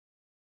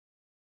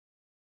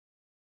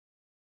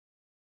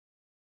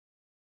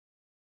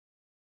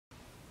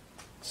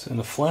So in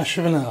a flash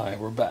of an eye,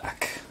 we're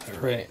back.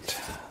 Alright.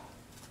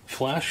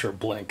 Flash or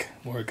blink?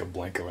 More like a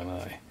blink of an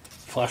eye.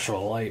 Flash of a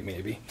light,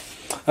 maybe.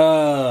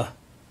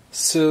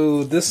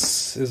 So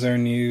this is our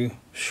new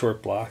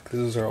short block.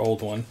 This is our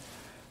old one.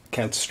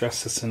 Can't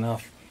stress this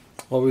enough.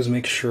 Always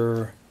make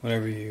sure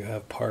whenever you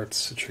have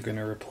parts that you're going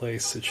to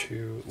replace that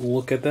you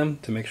look at them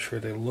to make sure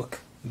they look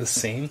the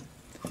same.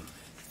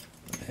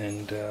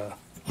 And that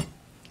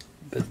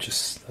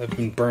just, I've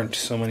been burnt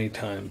so many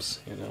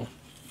times, you know.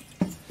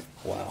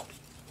 Wow.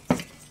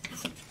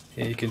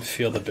 Yeah, you can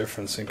feel the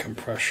difference in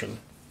compression.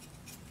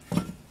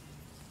 Can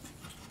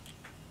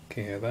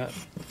you hear that?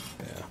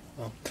 Yeah.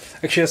 Well,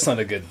 actually, that's not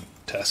a good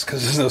test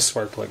because there's no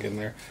spark plug in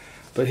there.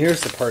 But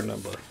here's the part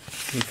number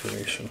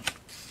information.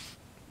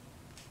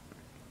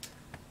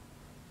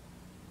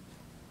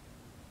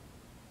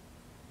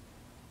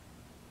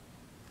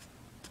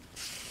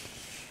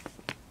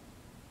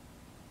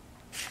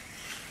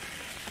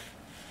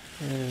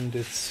 And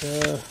it's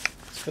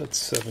about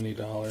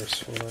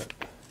 $70 for it.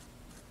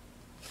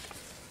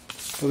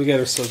 But we got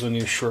ourselves a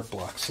new short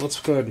block. So let's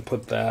go ahead and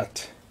put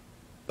that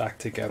back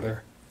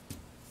together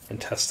and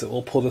test it.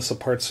 We'll pull this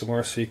apart some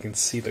more so you can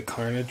see the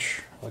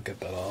carnage. I'll get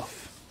that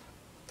off.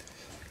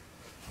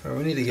 Alright,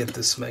 we need to get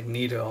this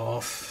magneto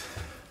off.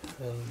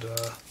 And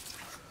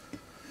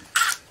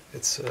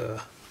it's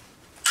a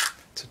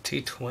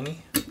T20.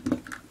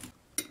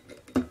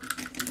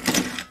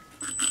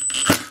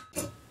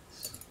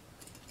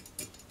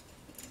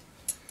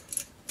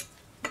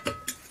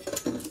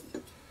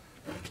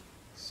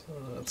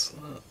 That's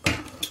that.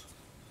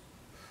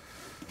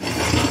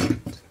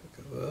 Look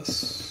at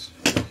this.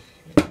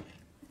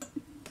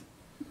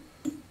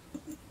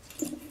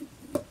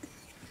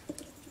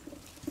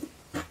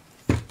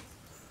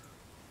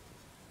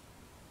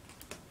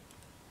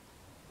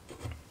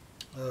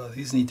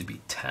 These need to be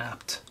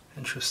tapped.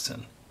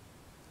 Interesting.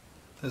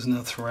 There's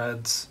no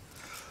threads.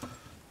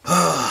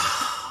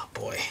 Ah,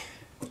 boy.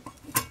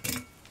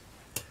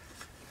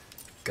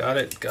 Got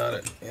it.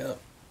 Yep.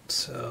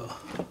 So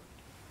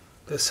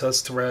this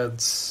has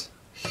threads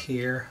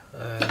here,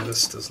 and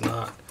this does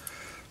not.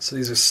 So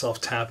these are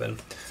self-tapping.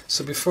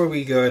 So before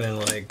we go ahead and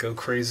like go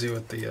crazy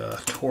with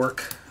the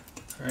torque,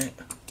 right?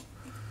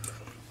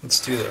 Let's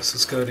do this.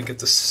 Let's go ahead and get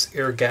this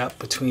air gap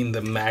between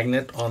the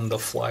magnet on the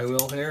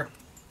flywheel here.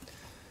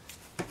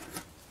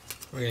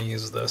 We're going to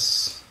use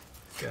this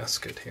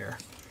gasket here.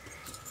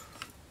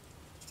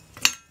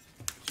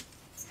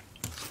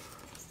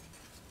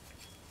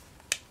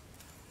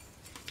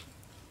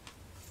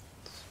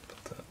 Let's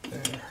put that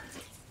there.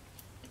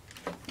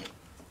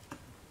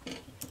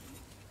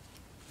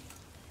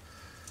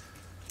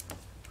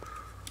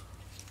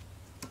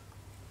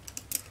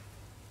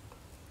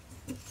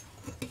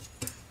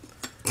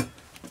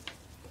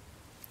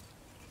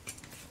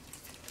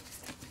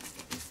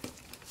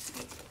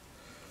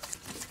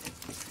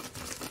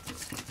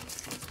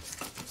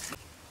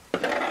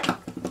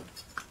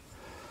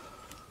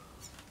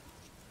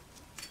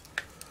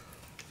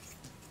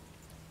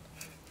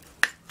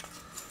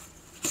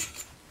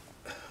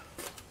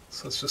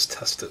 So let's just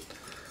test it.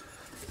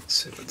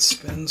 See if it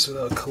spins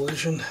without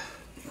collision.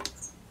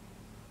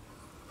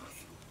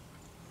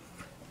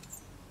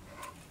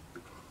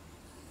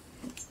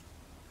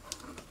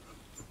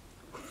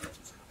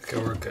 Okay,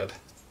 we're good.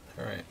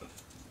 Alright.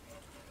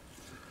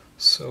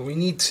 So we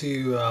need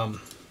to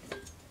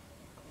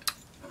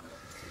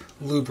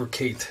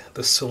lubricate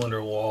the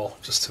cylinder wall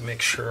just to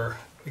make sure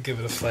we give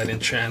it a fighting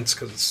chance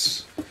because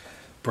it's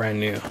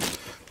brand new.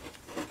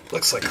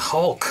 Looks like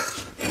Hulk.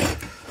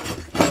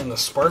 And the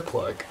spark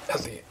plug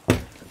at the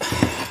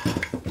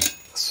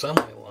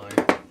assembly line.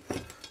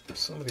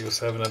 Somebody was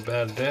having a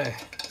bad day.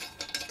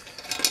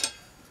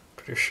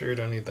 Pretty sure you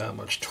don't need that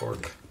much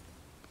torque.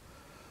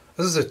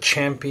 This is a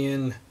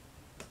Champion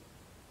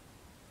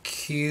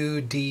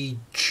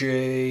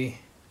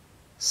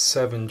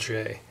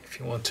QDJ7J, if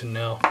you want to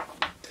know.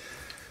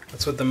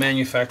 That's what the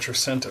manufacturer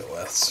sent it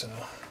with. So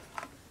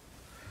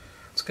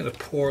it's gonna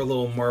pour a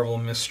little Marble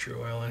Mystery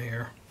Oil in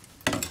here.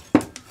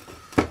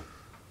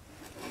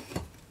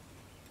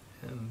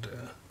 And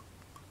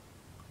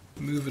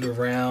move it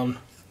around.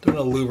 Don't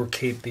want to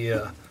lubricate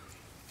the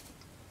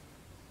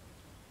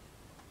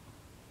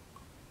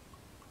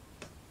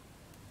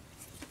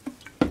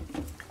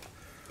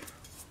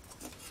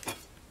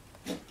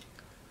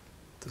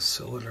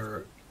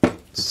cylinder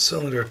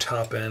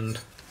top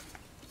end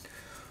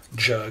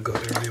jug,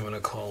 whatever you want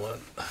to call it.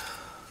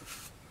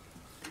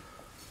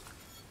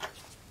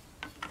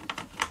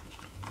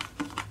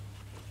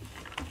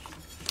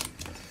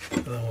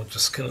 And then we'll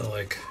just kind of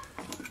like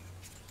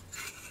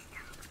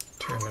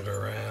turn it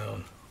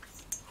around.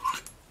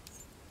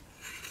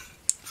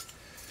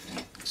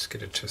 Just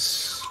get it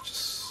just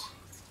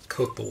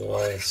coat the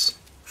walls.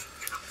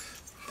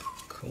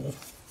 Cool.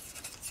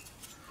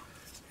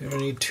 You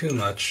don't need too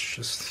much,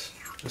 just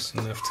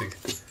enough to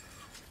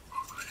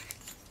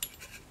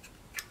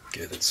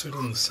get it so it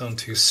doesn't sound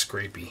too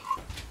scrapey.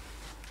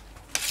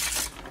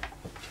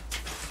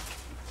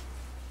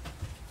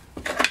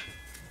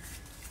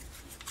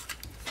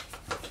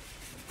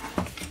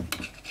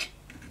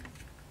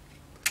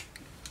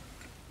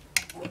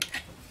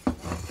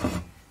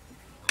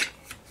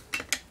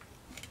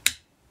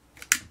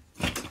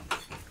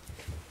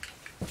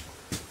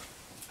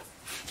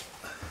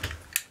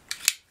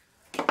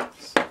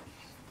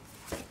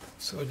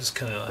 So I just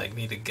kind of like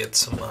need to get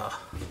some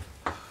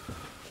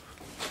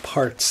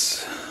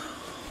parts.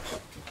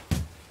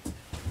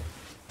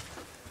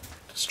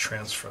 Just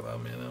transfer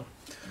them, you know.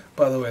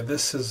 By the way,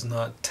 this is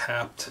not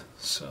tapped,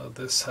 so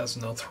this has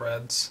no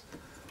threads.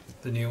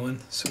 The new one,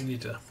 so we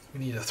need to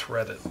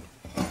thread it.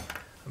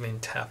 I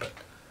mean tap it.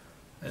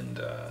 And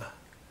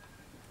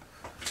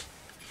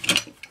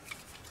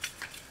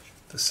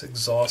this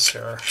exhaust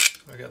here,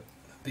 I got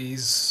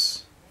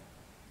these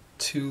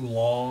two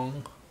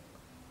long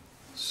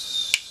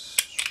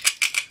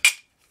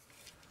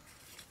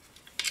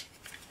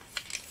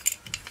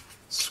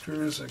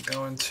screws that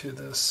go into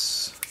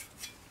this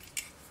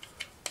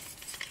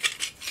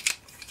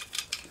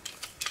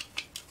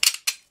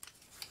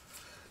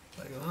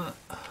like that.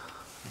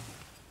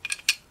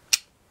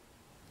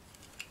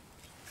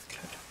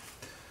 Okay.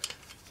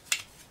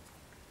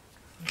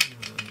 And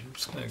I'm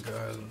just going to go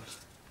ahead and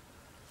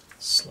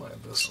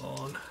slide this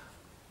on.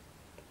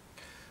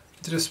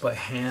 Do this by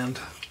hand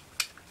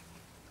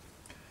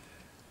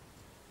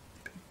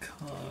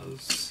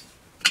because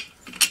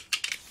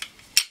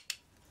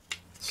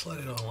slide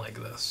it on like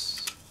this.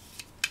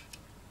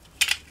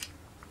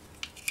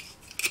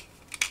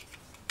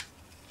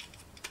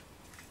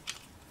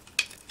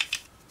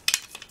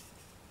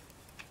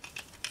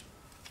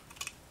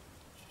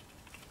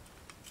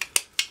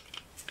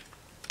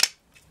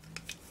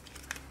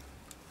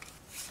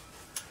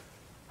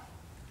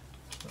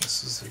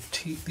 This is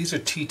these are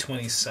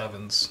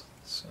T27s,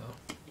 so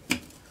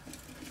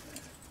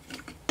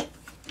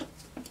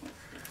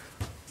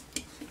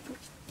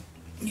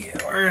yeah,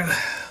 we're gonna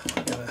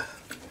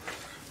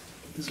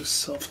these are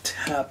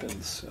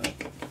self-tapping, so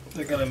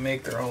they're gonna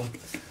make their own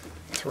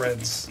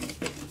threads.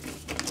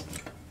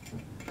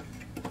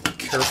 Be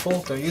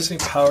careful, don't use any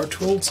power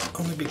tools,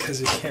 only because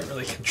you can't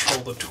really control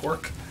the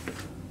torque.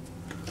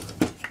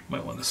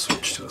 Might want to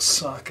switch to a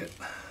socket.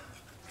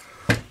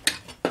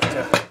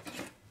 Yeah.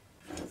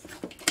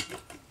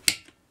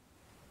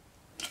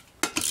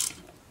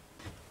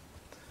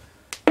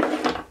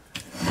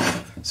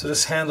 So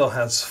this handle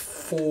has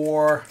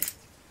 4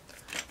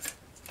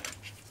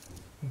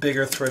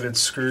 bigger threaded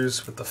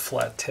screws with the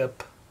flat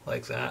tip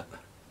like that.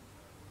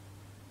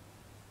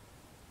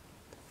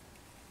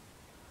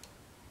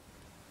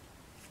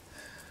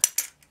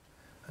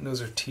 And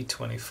those are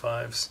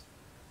T25s.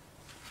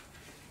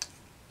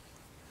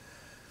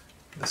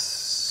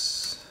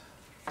 This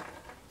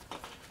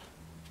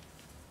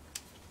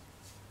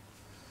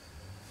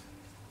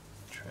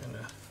trying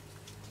to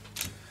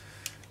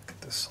get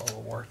this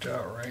all worked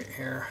out right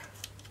here.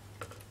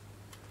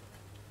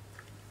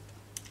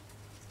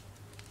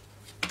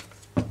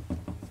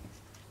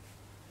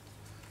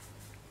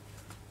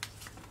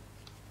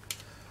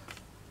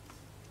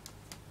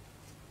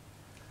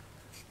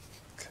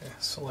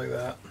 So like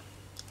that.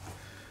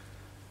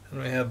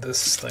 And we have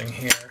this thing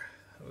here.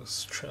 I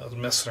was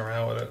messing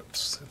around with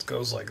it. It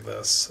goes like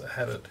this.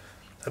 I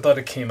thought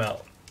it came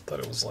out. I thought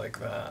it was like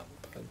that,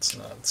 but it's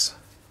not.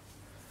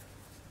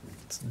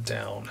 It's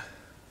down.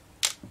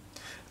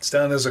 It's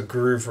down. There's a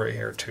groove right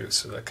here too,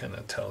 so that kind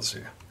of tells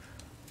you.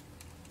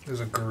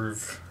 There's a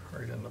groove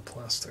right in the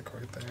plastic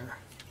right there.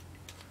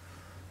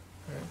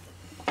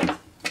 Right.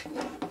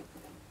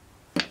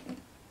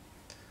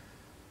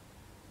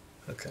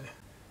 Okay.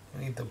 I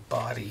need the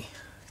body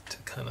to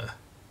kind of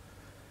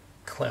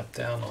clamp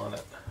down on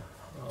it.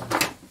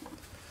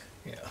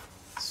 Yeah,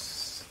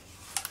 it's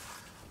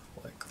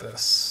like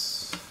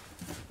this.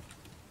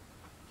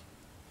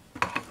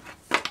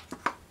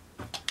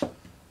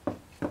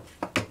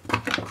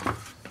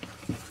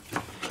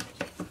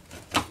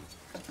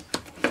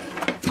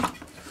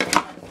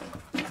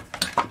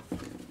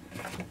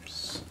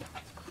 Oops.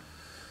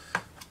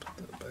 Put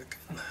that back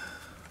in.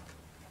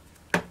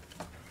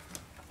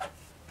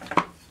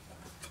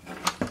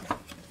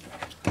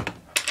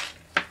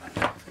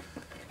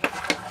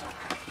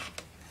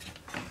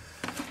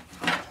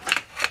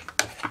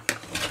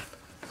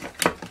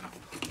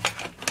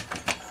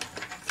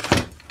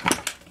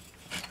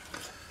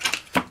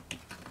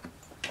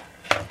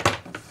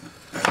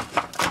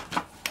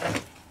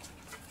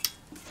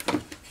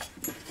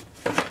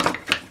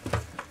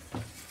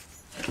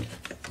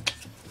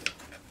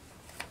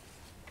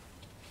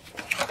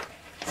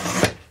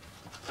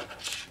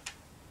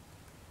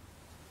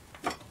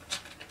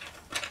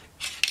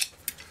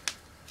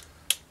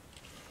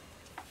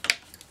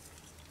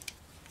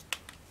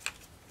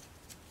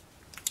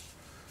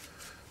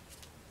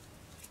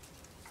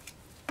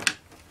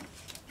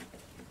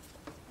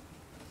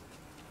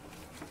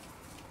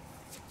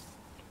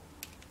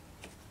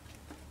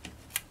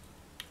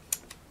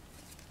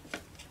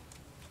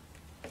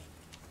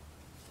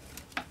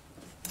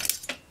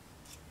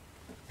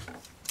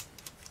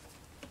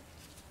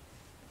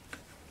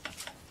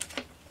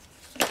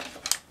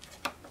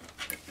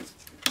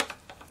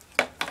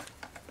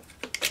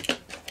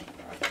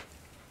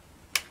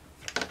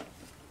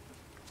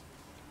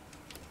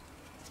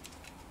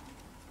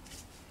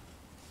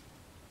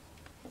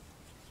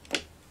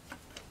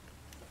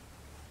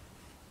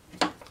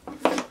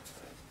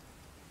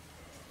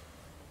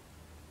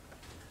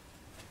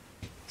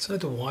 So I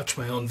had to watch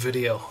my own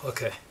video.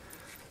 Okay.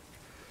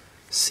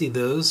 See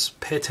those?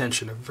 Pay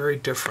attention. They're very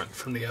different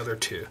from the other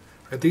two.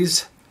 Right,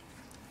 these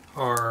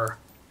are,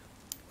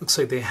 looks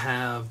like they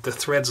have the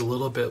threads a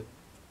little bit,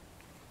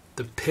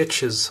 the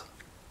pitch is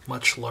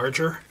much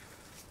larger.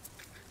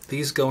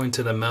 These go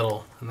into the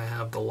metal and they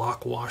have the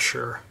lock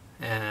washer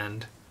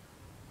and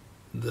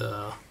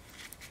the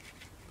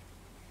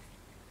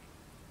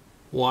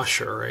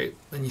washer, right?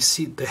 And you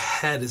see the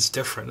head is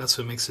different. That's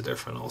what makes it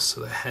different also.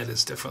 The head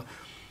is different.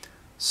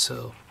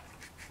 So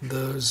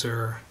those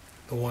are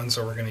the ones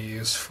that we're going to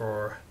use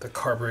for the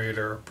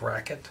carburetor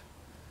bracket.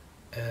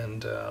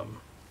 And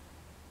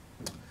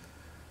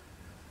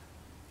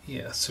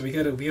yeah, so we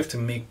have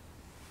to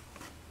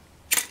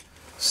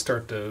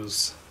start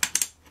those.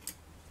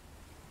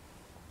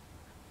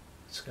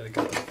 Just got to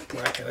get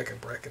the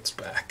brackets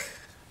back.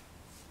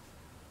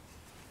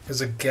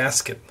 There's a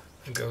gasket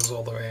that goes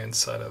all the way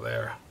inside of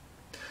there.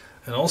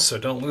 And also,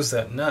 don't lose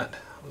that nut.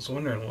 I was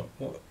wondering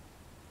what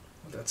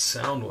that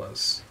sound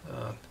was.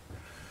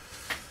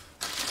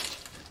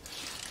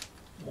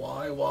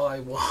 Why?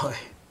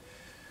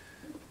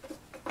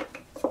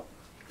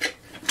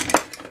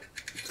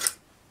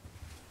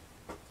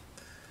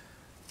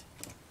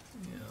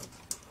 Yeah.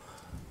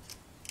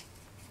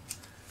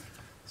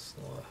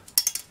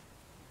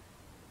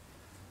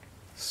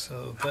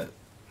 So that,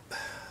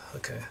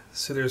 okay,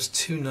 so there's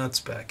two nuts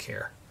back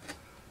here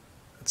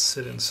that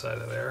sit inside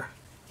of there,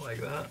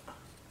 like that.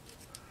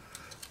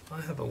 I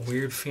have a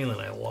weird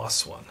feeling I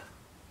lost one.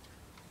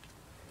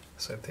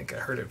 So I think I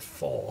heard it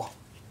fall.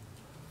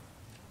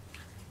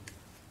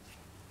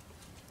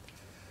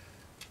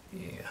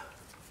 Yeah.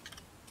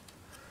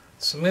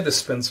 So I'm going to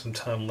spend some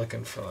time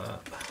looking for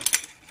that.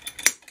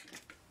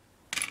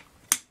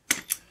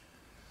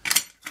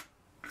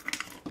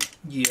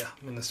 Yeah,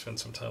 I'm going to spend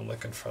some time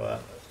looking for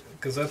that.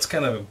 Because that's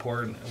kind of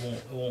important.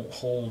 It won't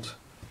hold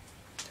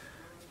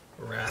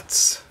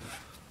rats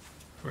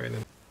right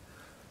in.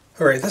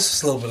 Alright, this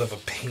is a little bit of a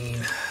pain.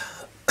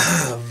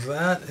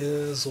 That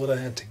is what I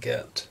had to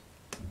get.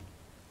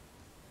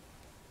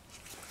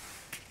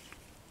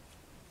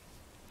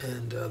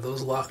 And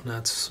those lock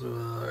nuts,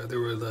 they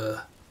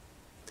were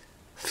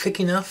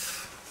thick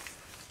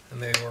enough, and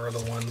they were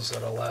the ones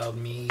that allowed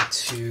me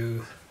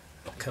to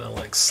kind of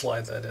like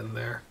slide that in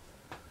there.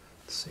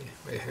 Let's see,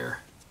 right here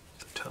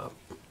at the top.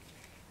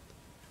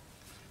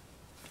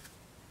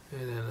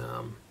 And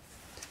then,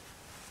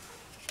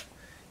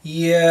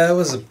 yeah, it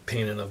was a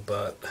pain in the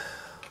butt.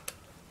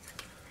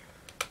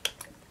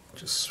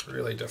 Just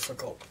really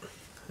difficult.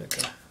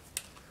 Okay.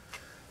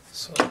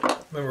 So,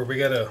 remember, we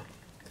gotta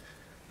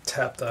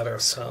tap that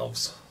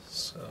ourselves.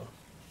 So.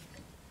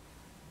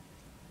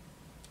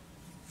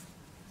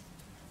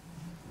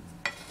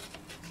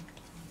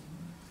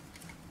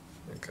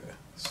 Okay,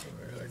 so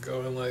we're gonna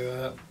go in like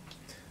that.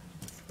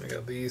 We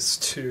got these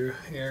two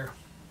here.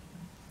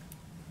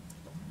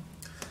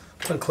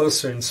 On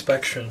closer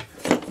inspection,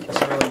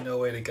 there's really no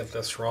way to get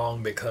this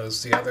wrong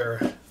because the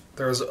other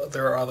there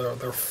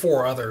are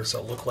four others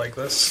that look like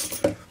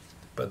this,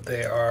 but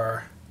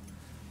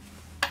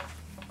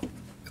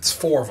it's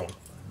four of them.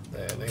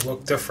 They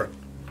look different,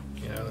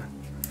 you know,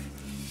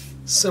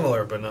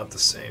 similar but not the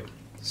same.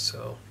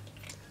 So,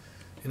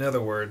 in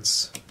other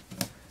words,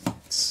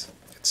 it's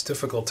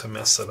difficult to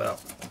mess it up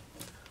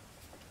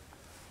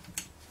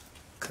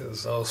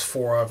because those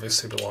four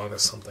obviously belong to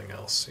something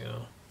else, you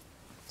know.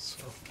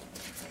 So.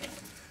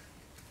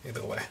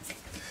 Either way,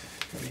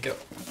 here we go.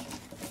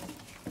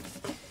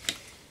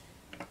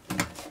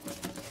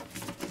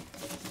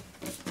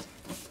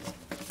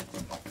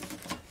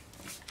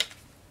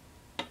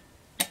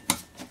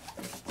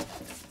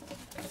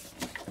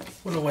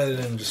 Wonder why they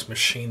didn't just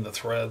machine the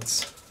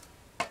threads.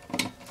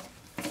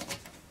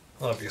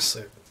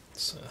 Obviously,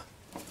 it's an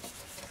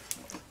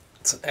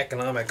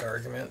economic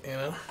argument, you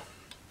know.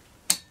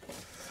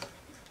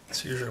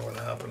 That's usually what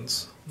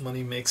happens.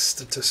 Money makes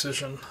the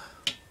decision.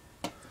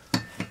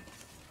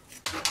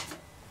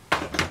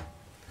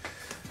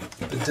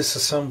 The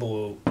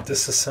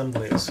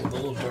disassembly is a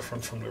little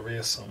different from the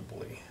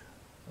reassembly,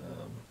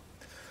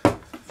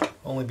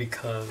 only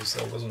because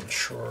I wasn't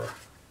sure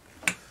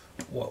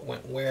what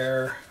went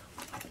where.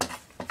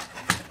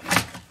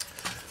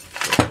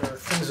 But there are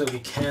things that we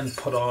can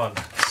put on.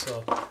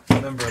 So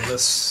remember,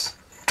 this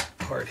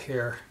part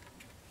here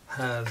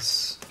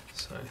has,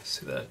 sorry,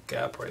 see that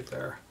gap right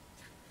there?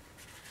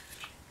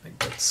 I think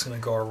that's going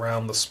to go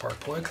around the spark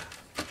plug.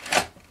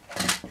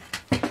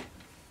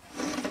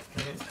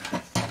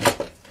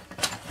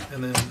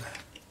 And then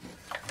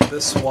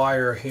this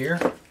wire here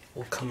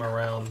will come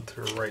around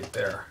through right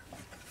there.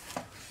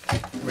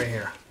 Right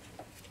here.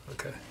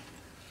 Okay.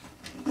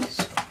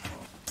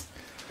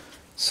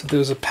 So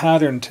there's a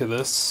pattern to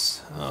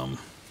this.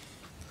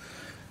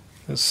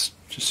 It's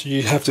just,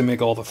 you have to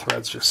make all the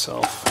threads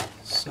yourself.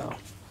 So,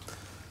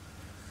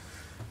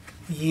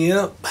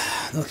 yep,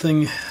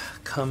 nothing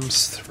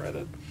comes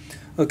threaded.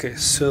 Okay,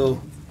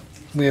 so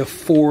we have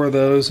four of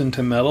those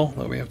into metal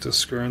that we have to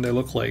screw in. They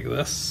look like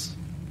this.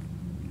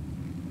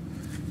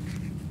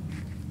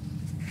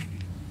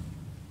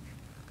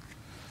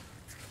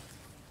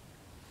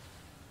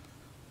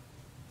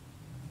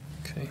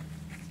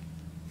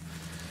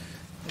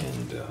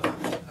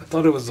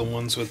 thought it was the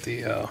ones with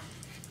the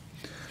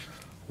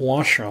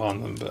washer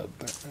on them, but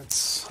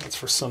that's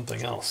for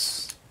something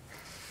else.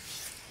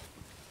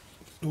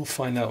 We'll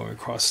find out when we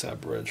cross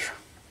that bridge.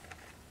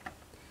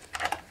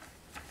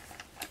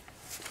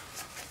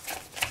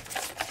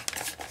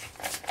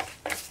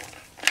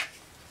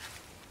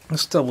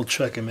 Let's double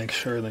check and make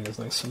sure everything is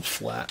nice and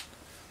flat.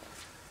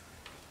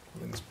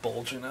 Everything's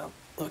bulging out.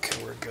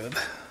 Okay, we're good.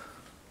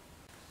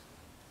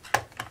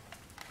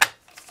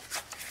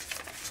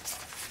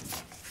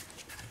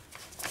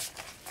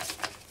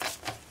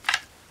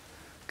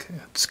 Okay,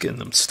 just getting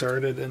them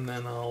started, and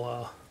then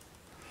I'll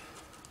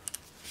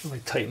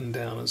really tighten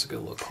down as I get a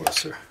little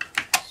closer.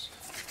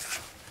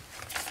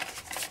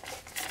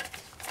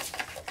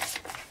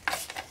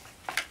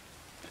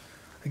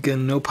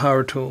 Again, no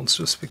power tools,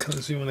 just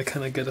because you want to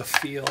kind of get a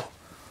feel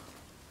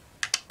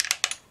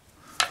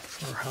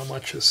for how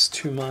much is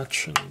too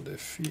much, and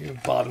if you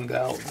bottomed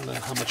out, and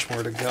then how much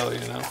more to go, you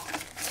know.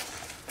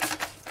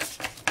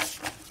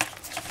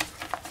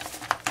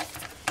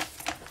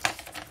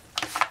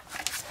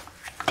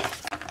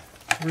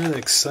 I'm really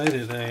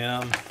excited. I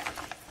am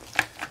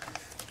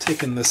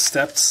taking the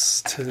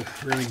steps to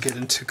really get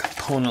into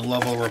component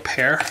level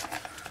repair,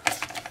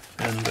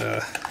 and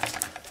I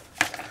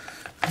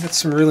got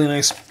some really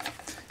nice,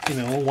 you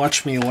know,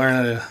 watch me learn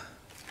how to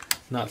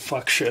not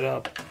fuck shit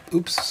up.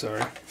 Oops,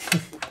 sorry.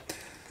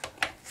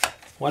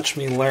 Watch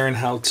me learn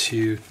how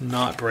to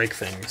not break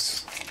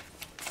things,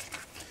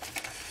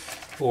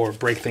 or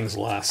break things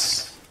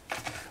less.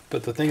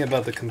 But the thing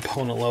about the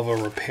component level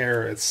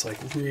repair, it's like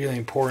really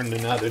important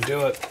to know how to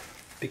do it,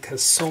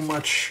 because so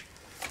much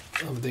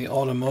of the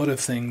automotive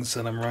things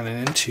that I'm running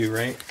into,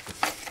 right?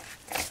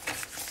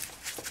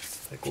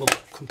 Like little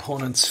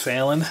components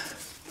failing,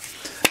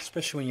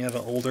 especially when you have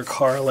an older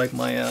car like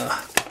my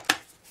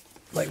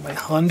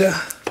Honda.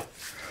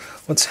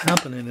 What's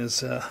happening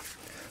is,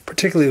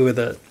 particularly with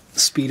a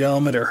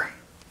speedometer,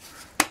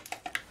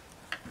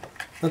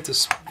 not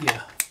this,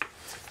 yeah,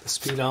 the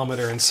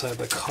speedometer inside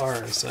the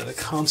car, is that it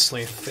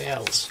constantly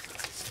fails,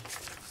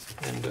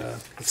 and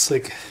it's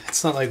like,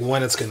 it's not like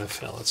when it's going to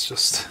fail. It's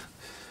just,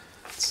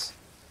 it's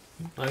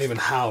not even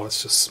how.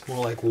 It's just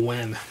more like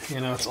when.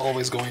 You know, it's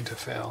always going to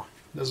fail.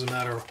 Doesn't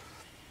matter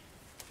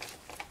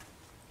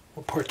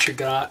what part you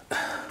got.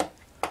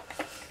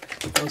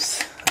 The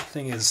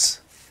thing is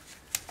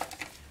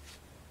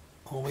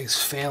always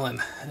failing,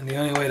 and the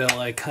only way to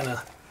like kind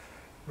of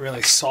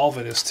really solve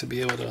it is to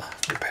be able to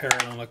repair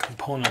it on a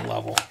component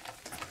level.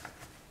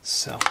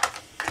 So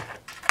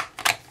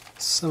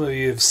some of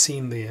you have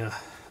seen the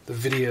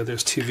video.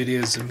 There's two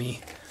videos of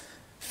me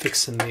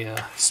fixing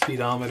the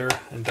speedometer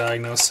and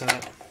diagnosing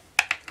it.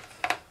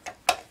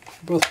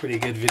 Both pretty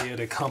good video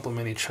to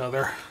complement each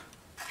other,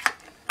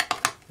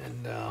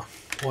 and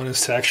one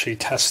is to actually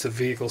test the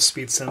vehicle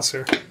speed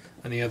sensor,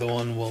 and the other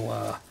one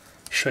will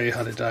show you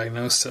how to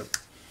diagnose it.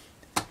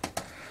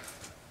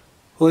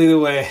 Well, either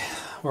way,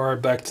 we're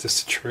right back to the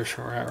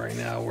situation we're at right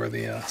now, where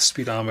the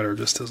speedometer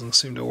just doesn't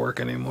seem to work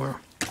anymore.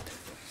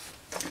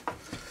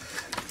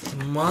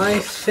 My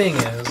thing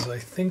is, I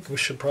think we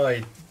should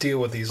probably deal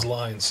with these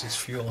lines, these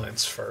fuel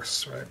lines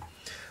first, right?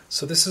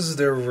 So this is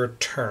their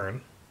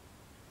return.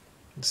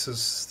 This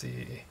is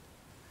the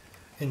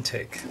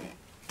intake.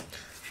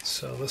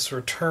 So this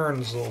return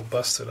is a little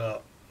busted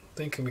up.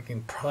 Thinking we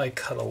can probably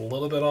cut a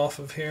little bit off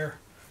of here.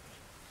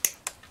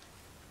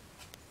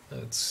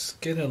 It's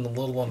getting a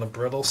little on the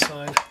brittle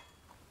side,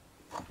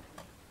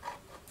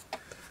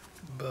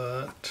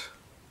 but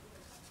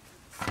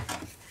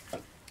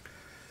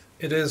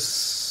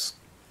it's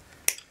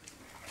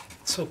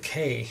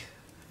okay,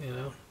 you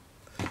know.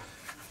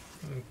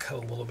 Let me cut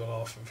a little bit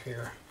off of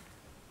here.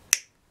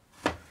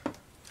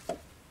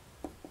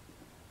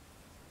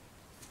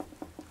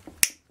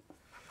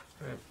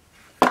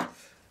 Right.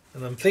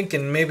 And I'm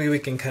thinking maybe we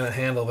can kind of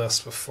handle this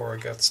before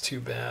it gets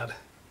too bad.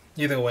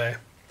 Either way,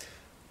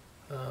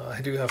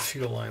 I do have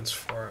fuel lines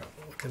for it.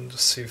 We can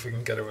just see if we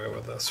can get away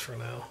with this for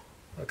now.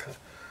 Okay,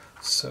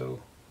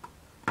 so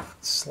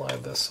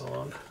slide this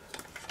on.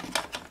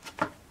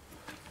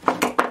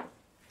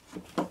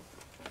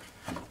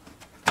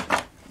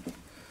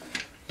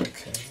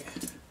 Okay.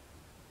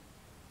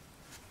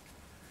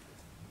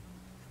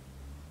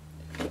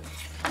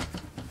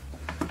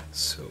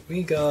 So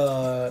we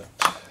got,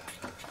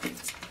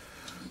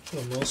 for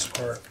the most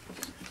part,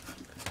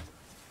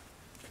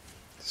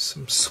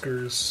 some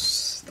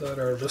screws that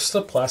are just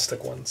the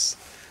plastic ones.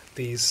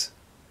 These,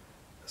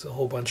 there's a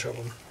whole bunch of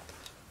them.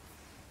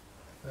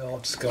 They all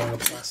just go into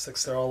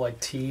plastics. They're all like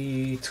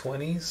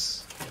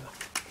T20s.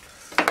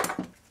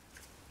 Yeah.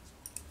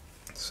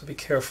 So be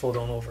careful,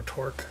 don't over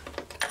torque.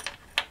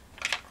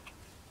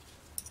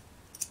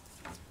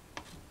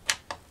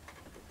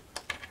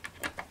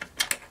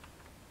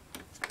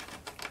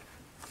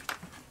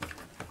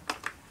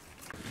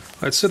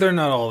 Alright, so they're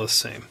not all the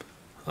same.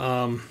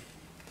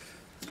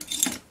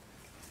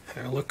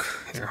 Here, look,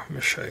 here, let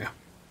me show you.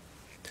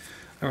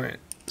 Alright,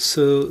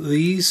 so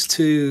these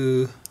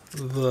two,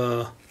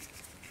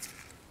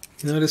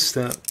 notice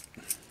that,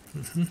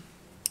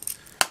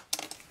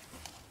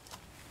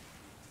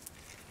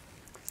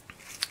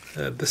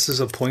 This is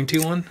a pointy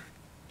one.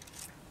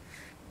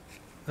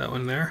 That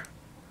one there.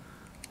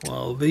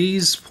 Well,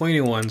 these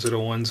pointy ones are the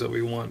ones that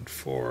we want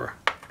for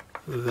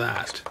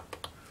that.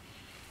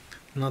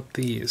 Not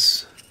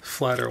these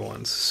flatter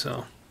ones.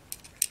 So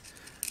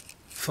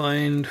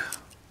find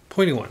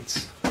pointy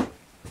ones.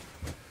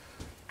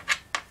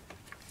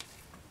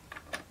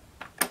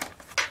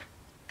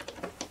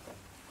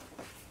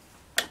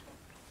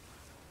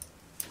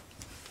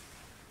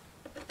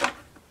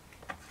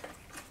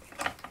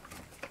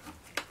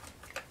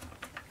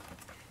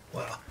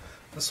 Wow,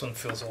 this one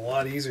feels a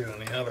lot easier than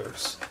the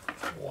others.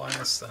 Why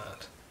is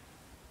that?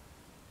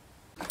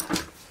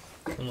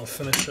 And we'll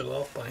finish it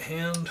off by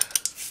hand.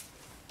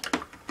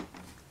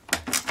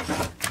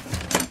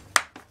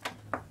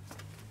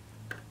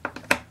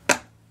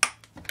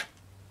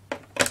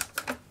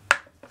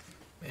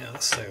 Yeah,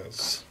 this thing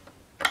is...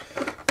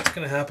 What's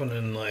going to happen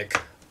in like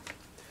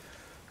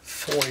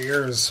 4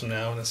 years from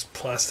now when this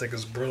plastic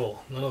is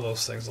brittle? None of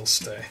those things will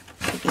stay.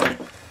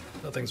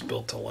 Nothing's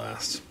built to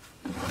last.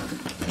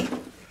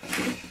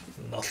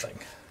 Nothing.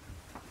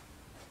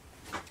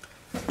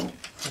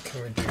 What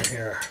can we do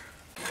here?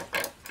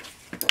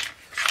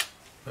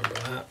 Remember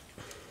that?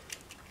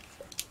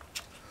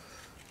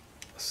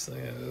 This thing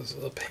is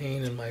a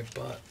pain in my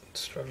butt.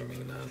 It's driving me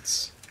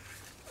nuts.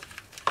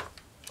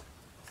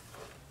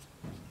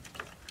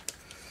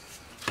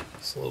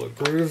 This little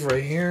groove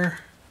right here.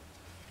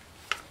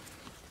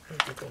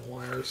 Get the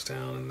wires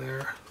down in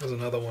there. There's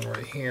another one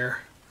right here.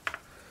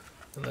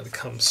 And then it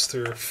comes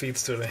through,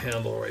 feeds through the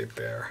handle right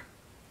there.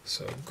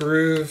 So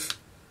groove,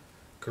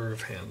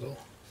 groove handle.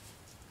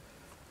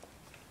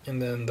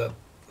 And then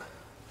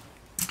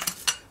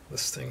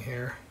this thing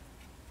here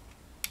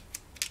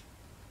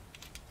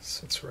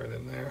sits right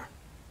in there.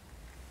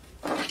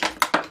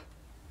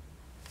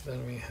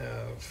 Then we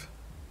have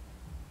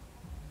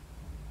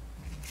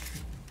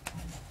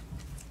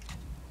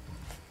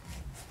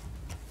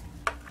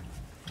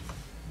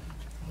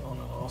on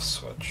and off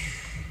switch.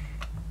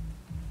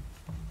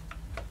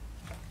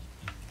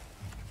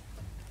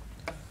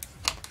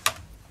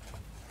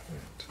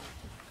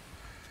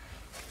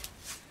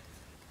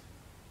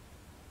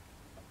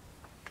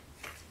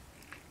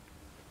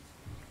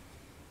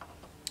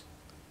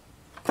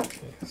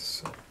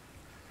 So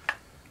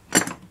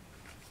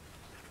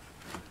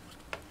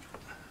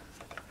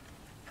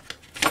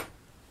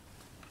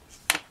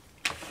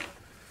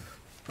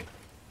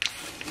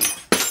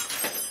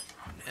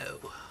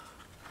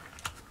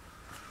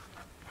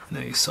no,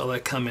 you saw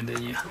that coming,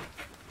 didn't you?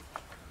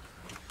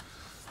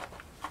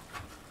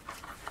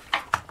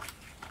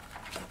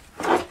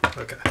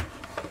 Okay,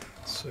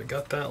 so we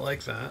got that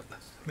like that.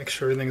 Make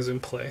sure everything's in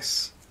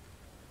place.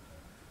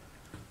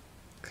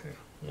 Okay,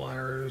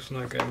 wires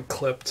not getting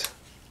clipped.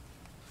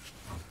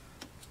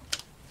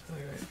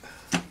 Alright,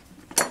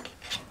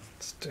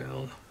 it's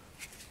down.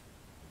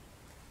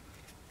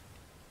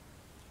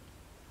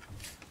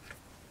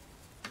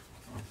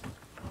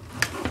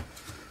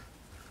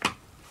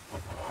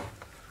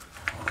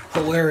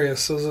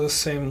 Hilarious, those are the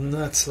same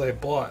nuts that I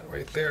bought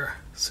right there.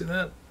 See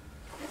that?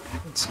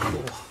 That's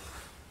cool.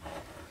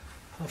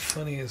 How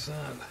funny is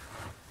that?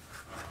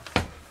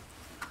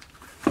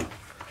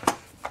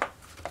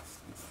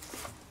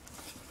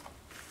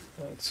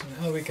 Alright, so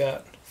now we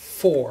got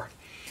 4.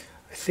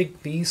 I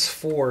think these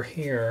 4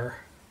 here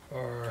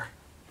are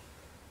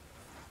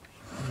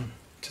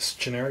just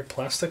generic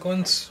plastic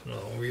ones. No,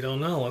 we don't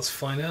know. Let's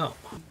find out.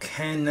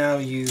 Can now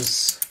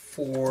use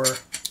for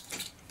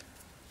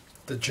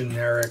the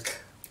generic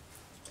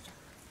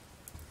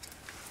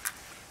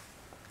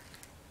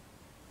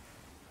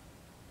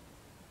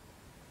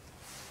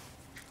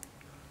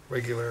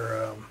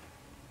regular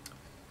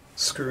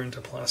screw into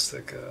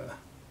plastic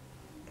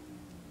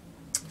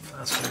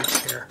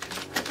fasteners here.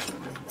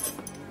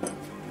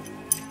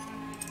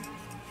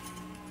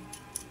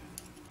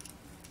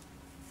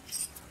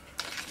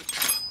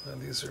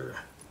 These are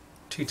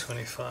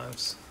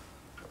 225s.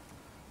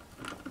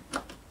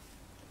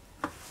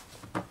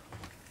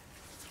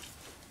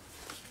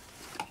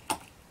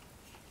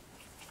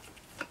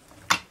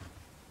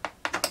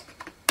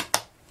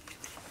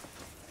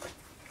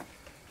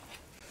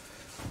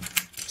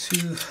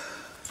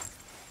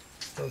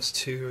 Those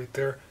two right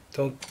there.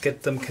 Don't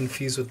get them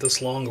confused with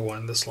this longer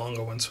one. This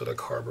longer one's for the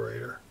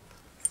carburetor.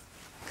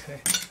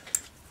 Okay,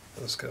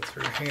 those go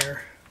through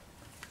here.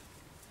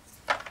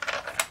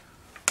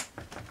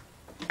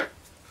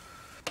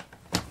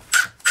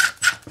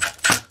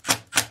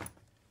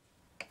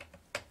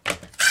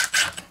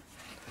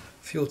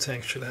 Fuel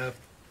tank should have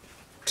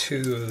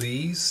 2 of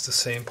these, the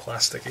same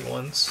plasticky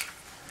ones,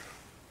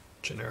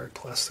 generic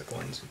plastic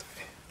ones.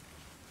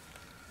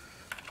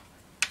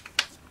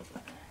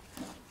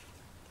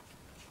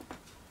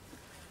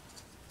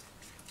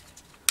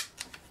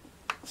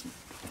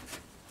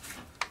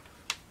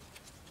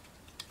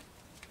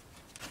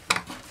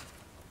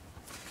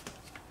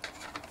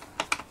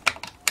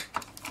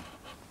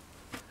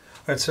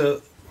 Alright,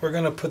 so we're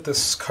going to put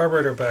this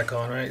carburetor back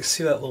on, right?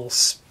 See that little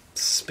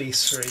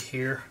space right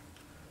here?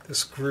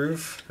 This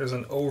groove? There's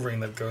an O-ring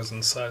that goes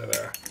inside of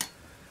there.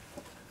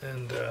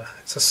 And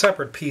it's a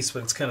separate piece,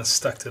 but it's kind of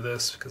stuck to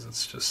this because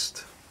it's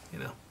just, you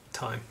know,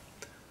 time.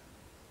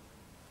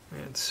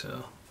 And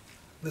so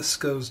this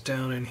goes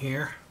down in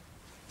here.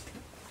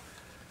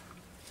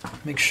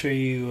 Make sure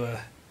you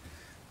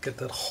get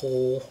that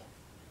hole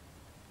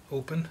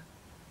open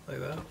like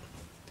that.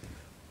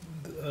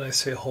 When I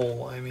say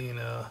hole, I mean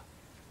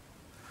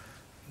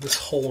this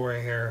hole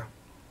right here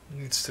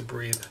needs to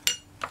breathe.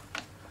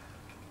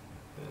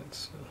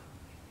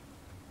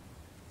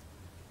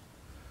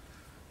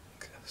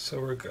 Okay,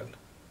 so we're good.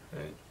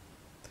 Right.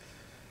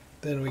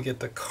 Then we get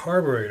the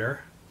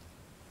carburetor.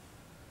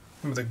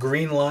 Remember, the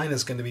green line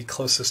is going to be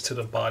closest to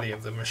the body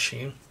of the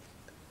machine.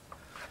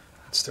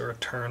 It's the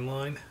return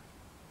line.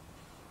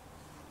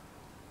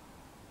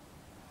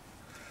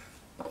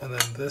 And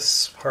then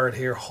this part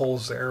here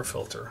holds the air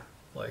filter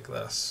like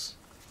this.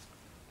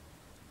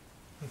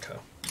 Okay.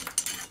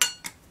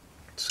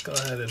 Just go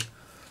ahead and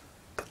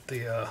put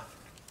the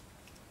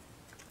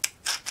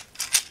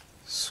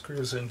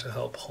screws in to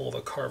help hold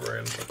the carburetor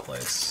into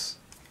place.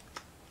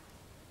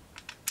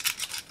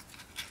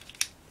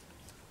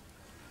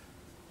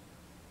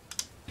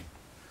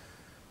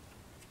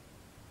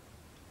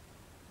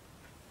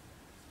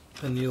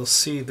 And you'll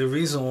see the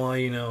reason why,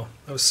 you know,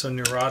 I was so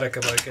neurotic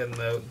about getting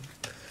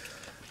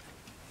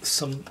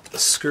some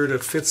screw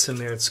that fits in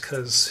there. It's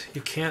because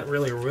you can't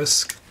really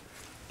risk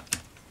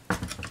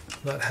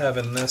not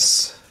having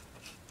this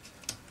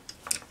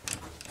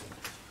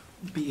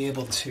be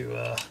able to,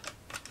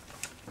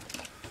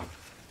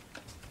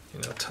 you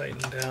know,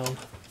 tighten down.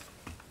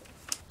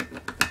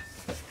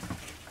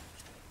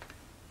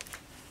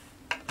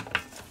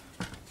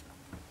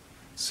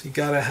 So you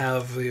gotta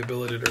have the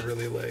ability to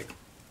really like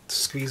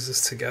squeeze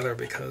this together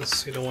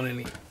because you don't want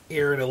any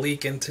air to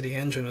leak into the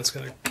engine. It's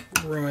going to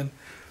ruin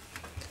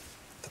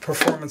the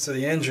performance of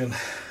the engine.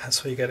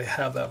 That's why you got to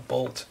have that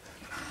bolt.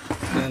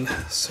 And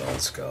so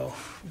let's go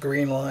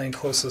green line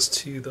closest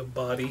to the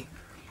body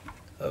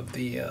of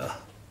the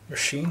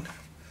machine,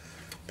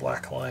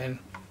 black line.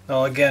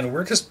 Now again,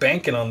 we're just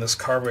banking on this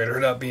carburetor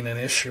not being an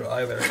issue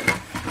either.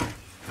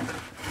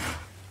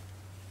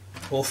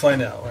 We'll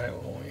find out, right?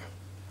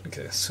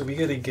 Okay, so we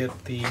got to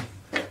get the,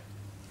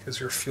 here's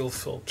your fuel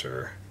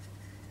filter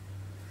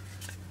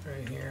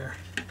right here.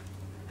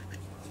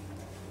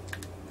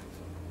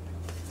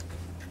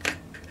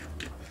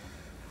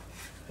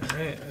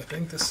 Alright, I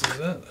think this is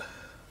it.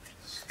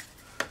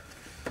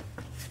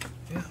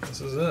 Yeah,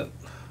 this is it.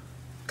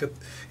 Good.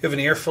 You have an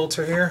air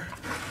filter here.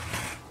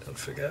 Don't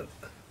forget.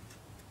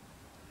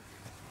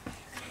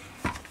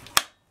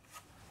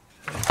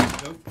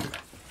 Nope,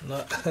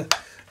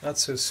 not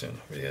so soon.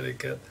 We gotta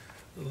get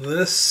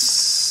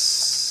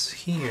this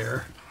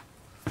here.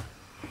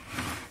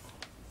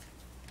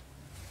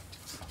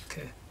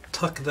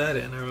 Tuck that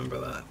in, I remember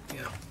that.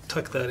 Yeah,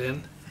 tuck that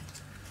in.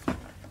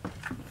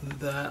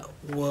 That,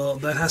 well,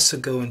 that has to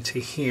go into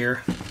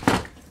here.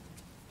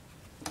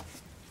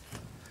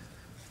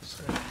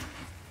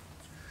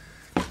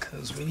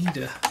 Because we need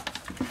to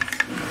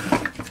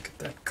get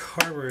that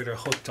carburetor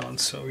hooked on,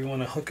 so we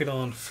want to hook it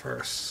on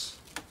first.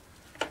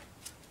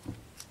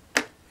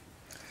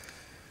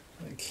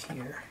 Like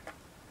here.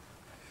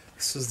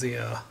 This is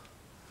the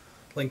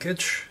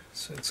linkage,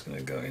 so it's going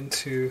to go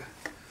into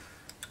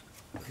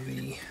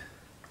the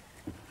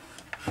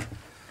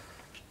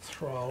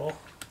throttle,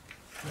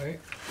 right,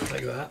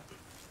 like that,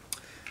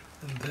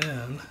 and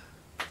then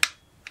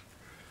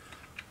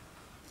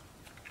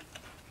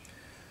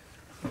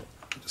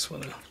just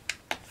want to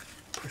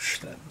push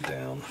that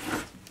down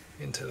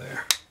into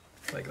there,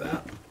 like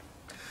that.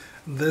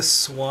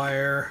 This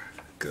wire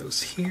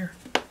goes here,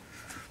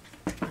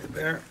 right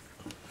there.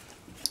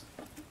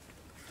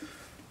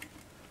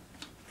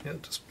 Yeah,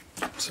 just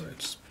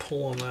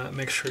pull on that.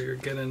 Make sure you're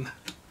getting.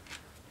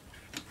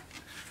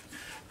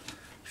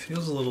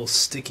 Feels a little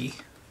sticky.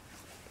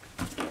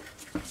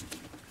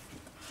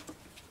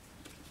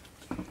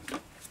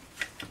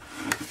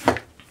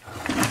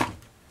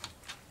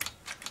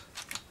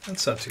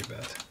 That's not too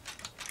bad.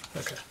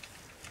 Okay.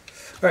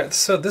 Alright,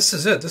 so this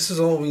is it. This is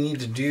all we need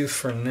to do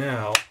for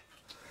now.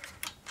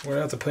 We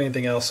don't have to put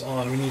anything else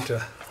on. We need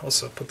to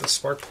also put the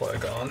spark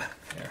plug on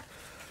here.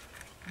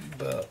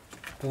 But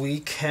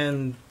we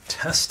can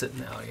test it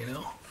now, you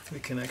know. We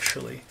can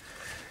actually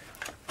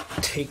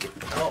take it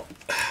out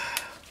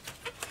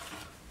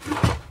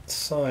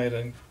side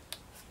and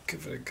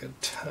give it a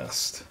good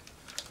test.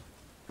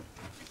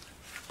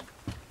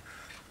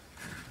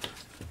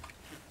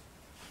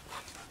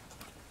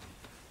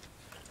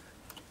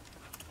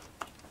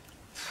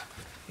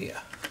 Yeah.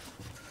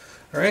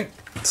 Alright,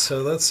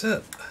 so that's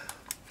it.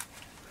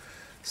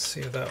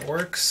 See if that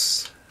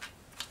works.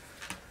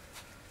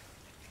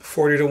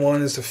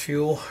 40:1 is the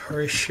fuel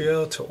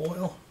ratio to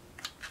oil.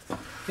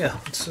 Yeah,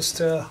 let's just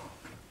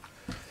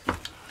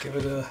give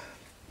it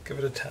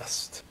a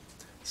test.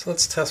 So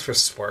let's test for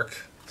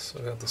spark. So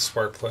I got the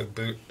spark plug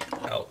boot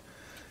out,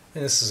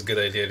 and this is a good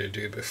idea to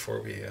do before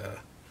we, you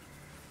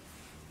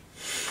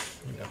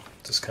know,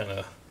 just kind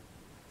of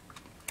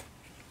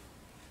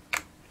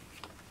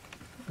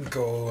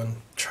go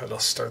and try to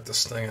start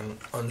this thing and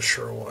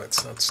unsure why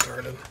it's not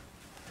started.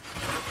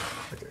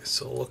 Okay,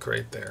 so look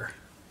right there.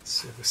 Let's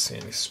see if we see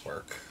any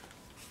spark.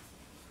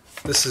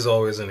 This is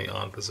always in the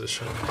on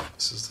position.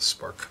 This is the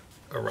spark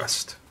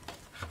arrest.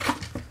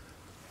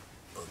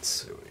 Let's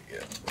see what we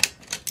get.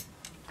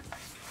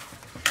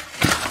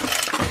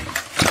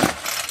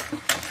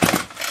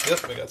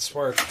 Yep, we got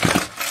spark.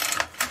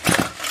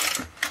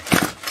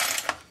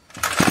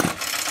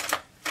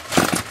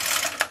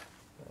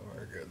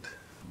 We're good.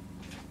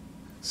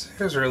 So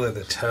here's really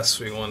the test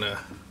we want to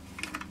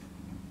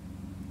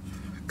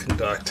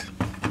conduct.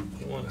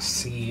 We want to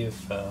see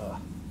if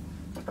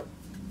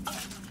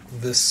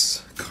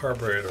this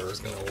carburetor is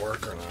going to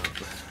work or not.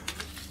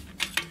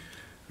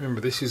 Remember,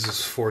 this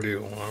uses 40 to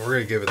 1. We're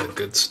going to give it the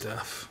good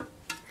stuff.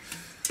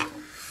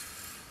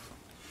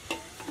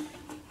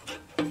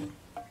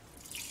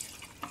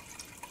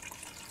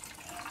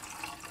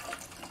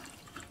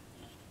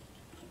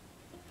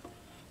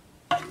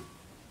 I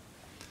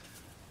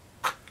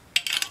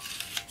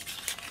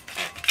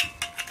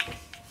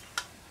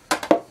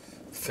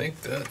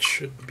think that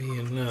should be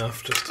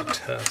enough just to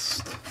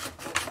test.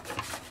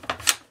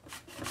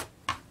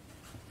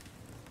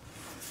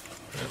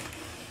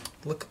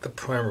 Look at the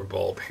primer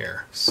bulb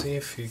here. See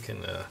if you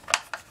can,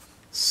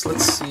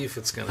 let's see if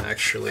it's going to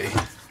actually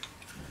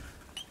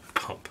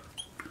pump,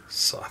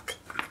 suck.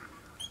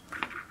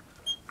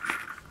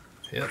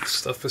 Yep,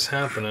 stuff is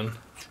happening.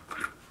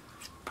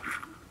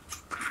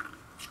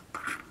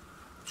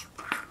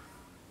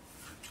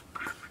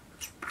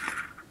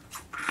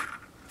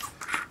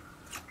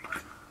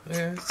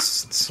 Yeah,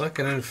 it's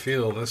sucking in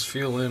fuel. There's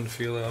fuel in,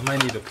 fuel out. I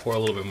might need to pour a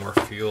little bit more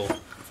fuel.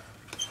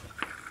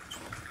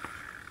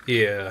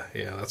 Yeah,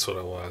 that's what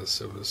it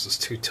was. It was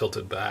just too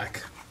tilted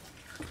back.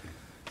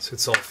 So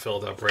it's all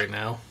filled up right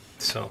now.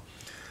 So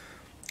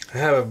I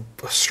have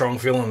a strong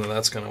feeling that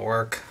that's going to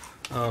work.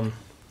 We'll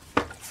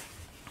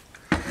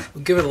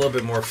give it a little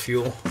bit more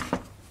fuel.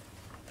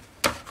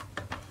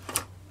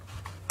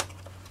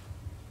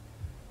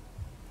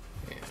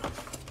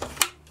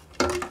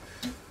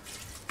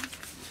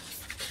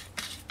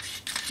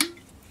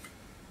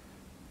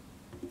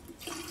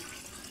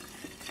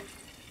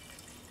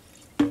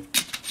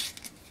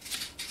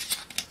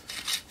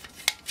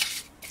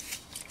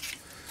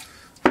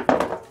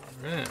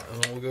 Alright,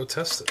 and we'll go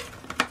test it.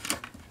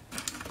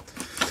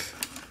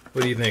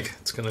 What do you think?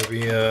 It's going to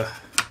be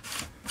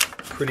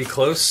pretty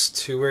close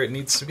to where it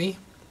needs to be?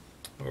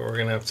 Or we're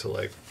going to have to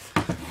like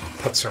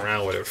putz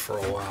around with it for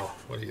a while?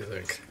 What do you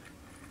think?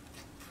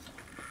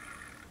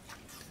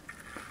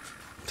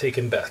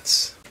 Taking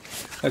bets.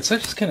 Alright, so I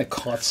just kind of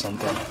caught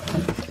something.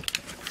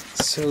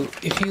 So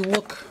if you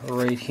look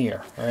right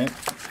here, right?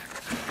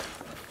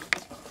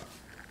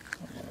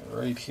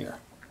 Right here.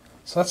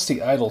 So that's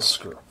the idle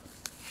screw.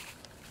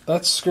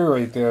 That screw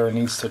right there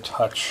needs to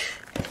touch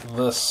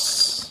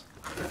this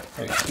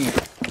right here.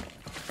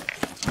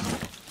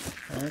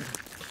 Right?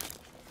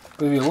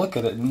 But if you look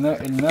at it,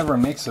 it never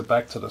makes it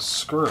back to the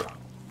screw.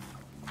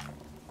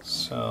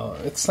 So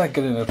it's not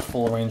getting a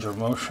full range of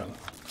motion.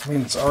 I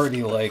mean, it's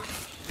already like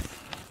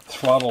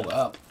throttled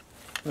up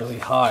really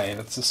high, and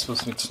it's just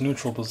supposed to be its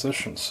neutral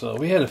position. So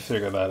we had to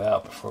figure that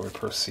out before we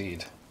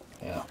proceed.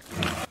 Yeah.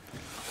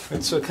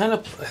 Right, so kind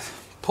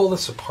of pull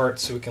this apart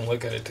so we can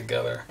look at it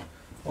together.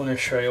 I want to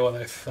show you what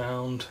I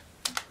found.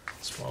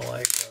 It's more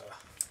like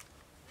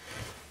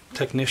a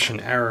technician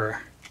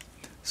error.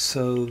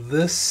 So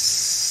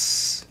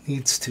this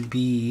needs to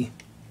be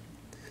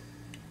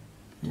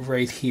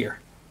right here,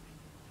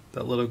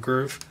 that little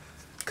groove,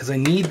 because I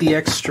need the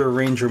extra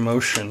range of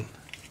motion.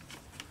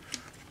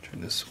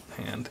 Turn this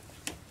hand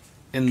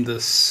in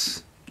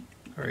this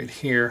right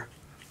here.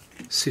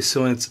 See,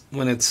 so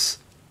when it's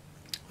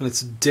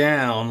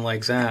down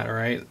like that,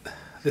 right?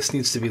 This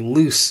needs to be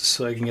loose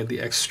so I can get the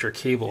extra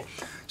cable.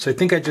 So I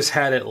think I just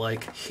had it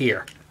like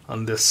here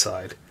on this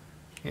side,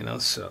 you know,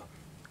 so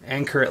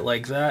anchor it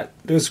like that.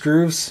 Those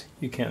grooves,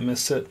 you can't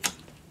miss it.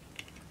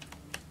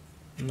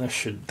 And that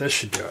should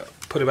do it.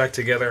 Put it back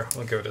together,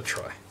 we'll give it a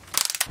try.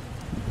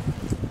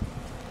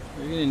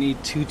 We're gonna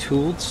need two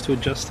tools to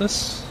adjust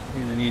this.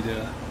 You're gonna need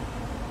a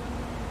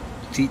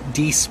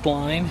D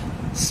spline,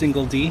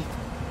 single D.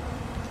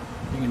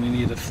 You're gonna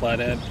need a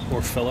flathead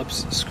or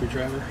Phillips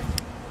screwdriver.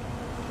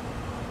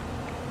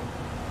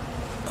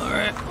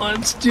 Alright,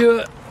 let's do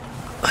it.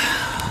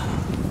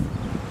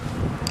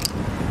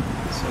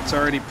 So it's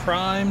already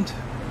primed.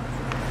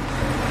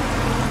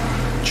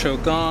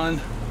 Choke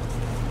on.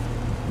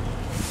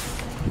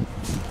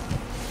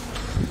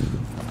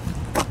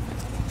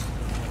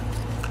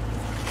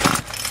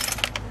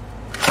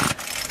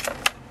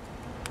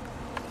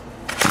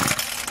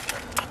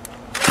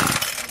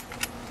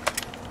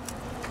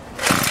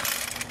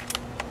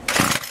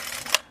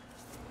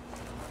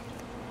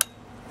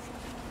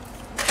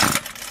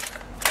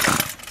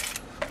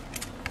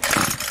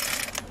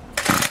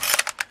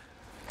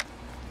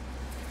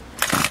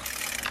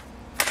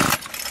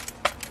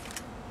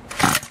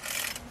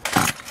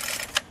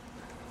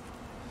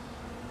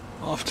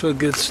 Off to a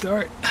good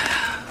start.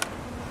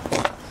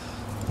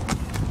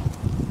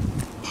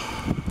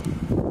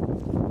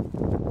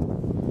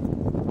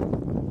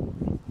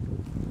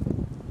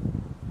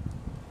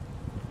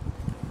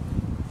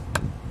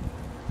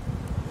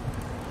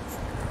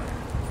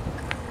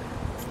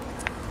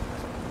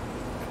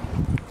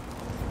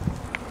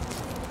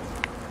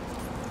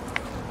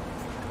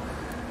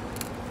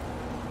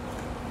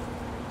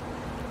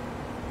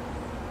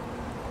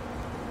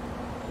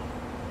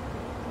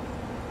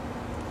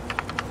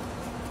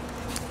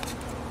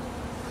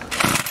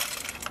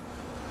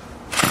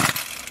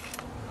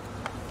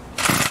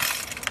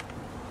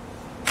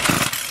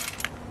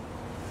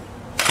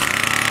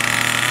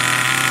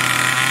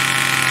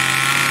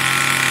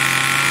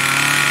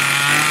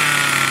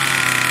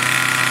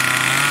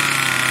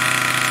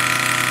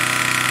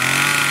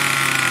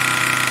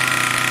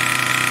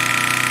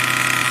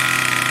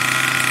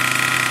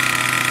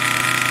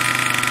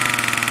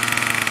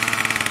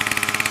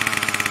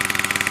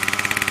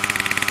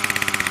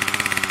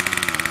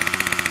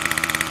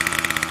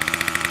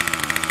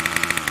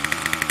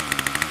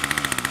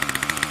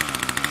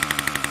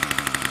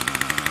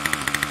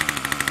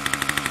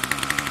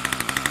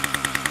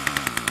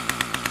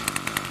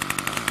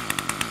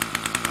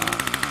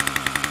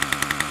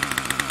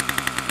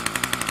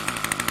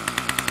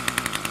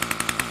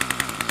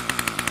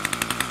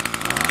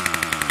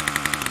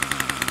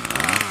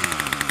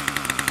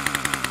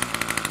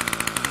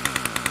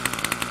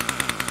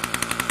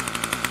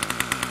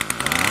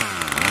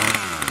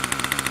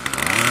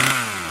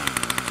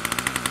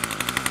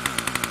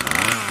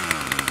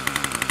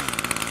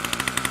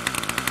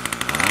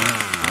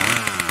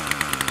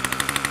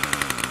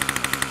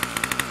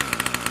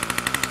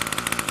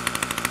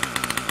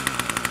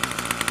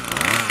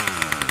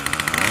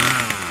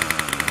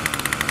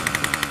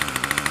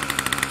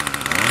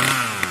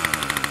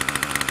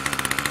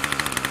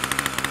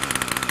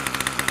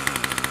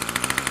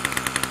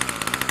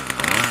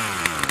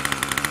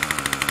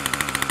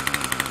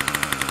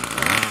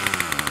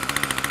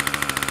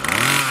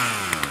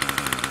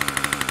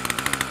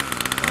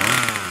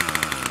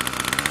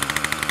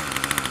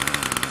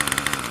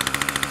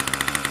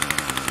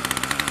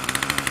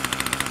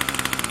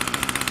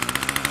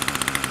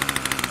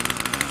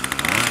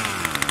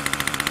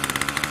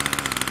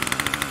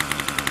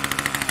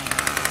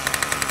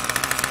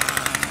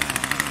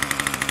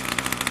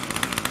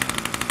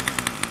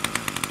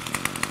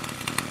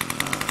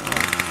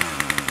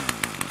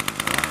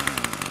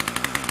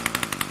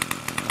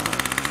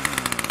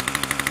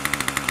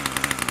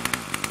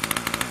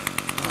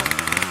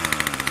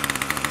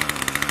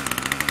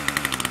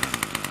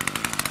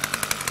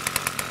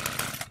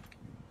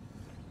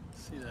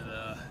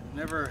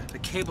 the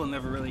cable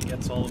never really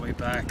gets all the way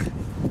back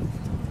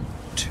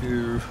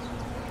to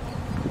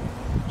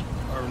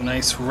our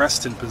nice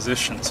rested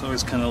position. It's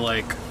always kind of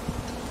like,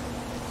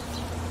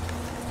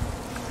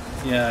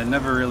 yeah,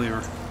 never really,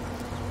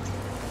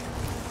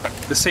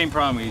 the same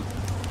problem we,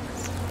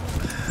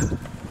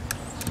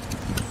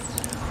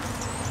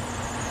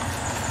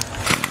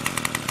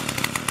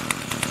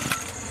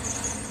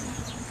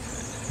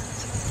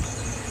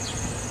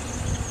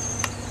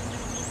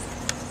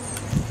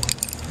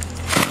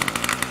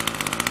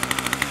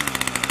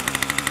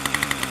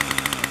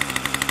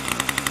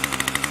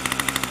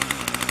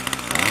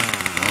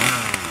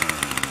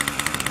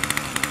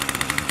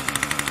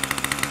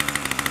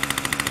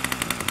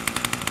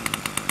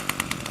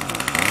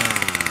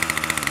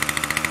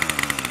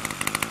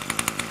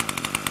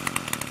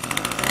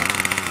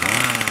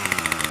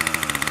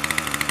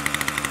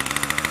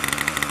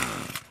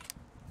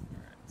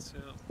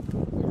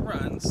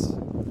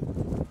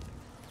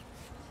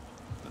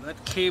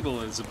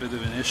 cable is a bit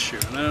of an issue,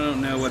 and I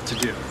don't know what to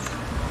do.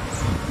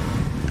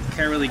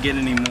 Can't really get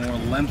any more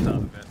length out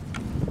of it,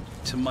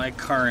 to my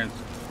current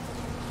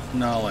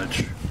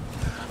knowledge.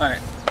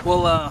 Alright, well,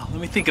 let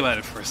me think about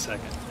it for a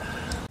second.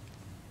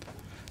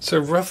 So I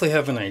roughly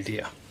have an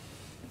idea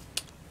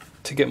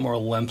to get more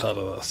length out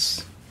of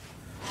this.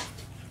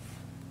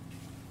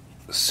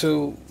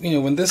 So, you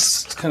know, when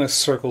this kind of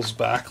circles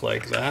back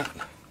like that,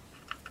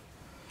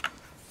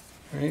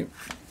 right?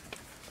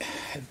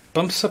 It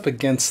bumps up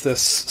against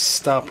this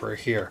stopper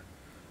here.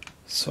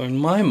 So in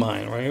my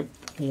mind, right,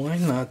 why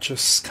not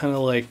just kind of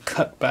like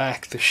cut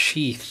back the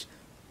sheath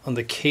on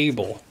the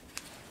cable,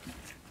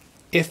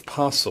 if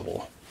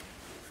possible.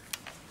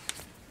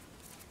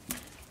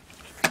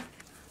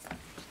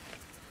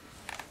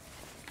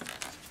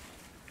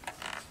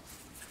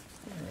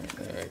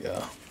 There we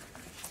go.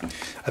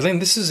 I think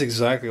this is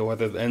exactly why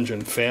the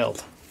engine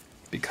failed,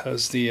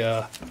 because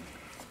the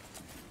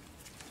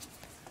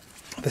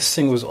this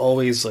thing was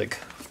always like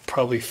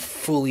probably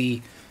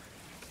fully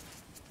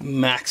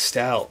maxed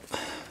out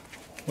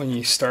when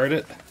you start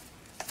it.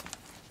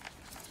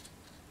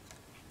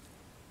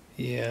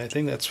 Yeah, I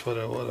think that's what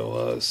it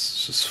was.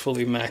 It's just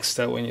fully maxed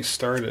out when you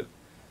start it,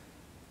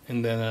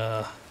 and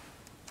then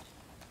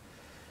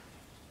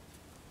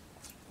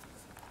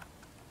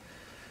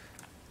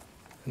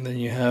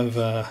you have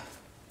the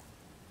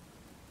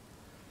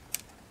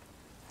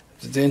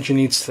engine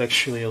needs to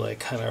actually like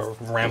kind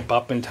of ramp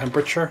up in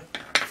temperature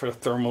for the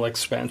thermal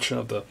expansion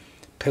of the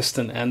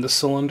piston and the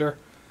cylinder.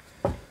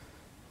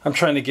 I'm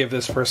trying to give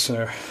this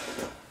person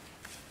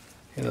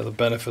the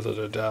benefit of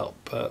the doubt,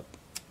 but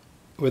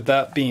with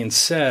that being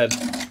said,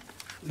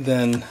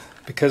 then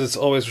because it's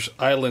always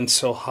idling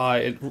so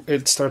high,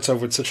 it starts off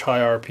with such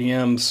high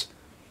RPMs,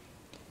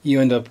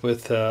 you end up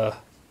with an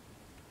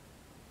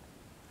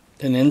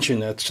engine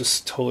that's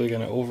just totally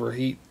going to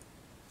overheat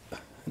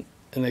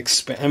and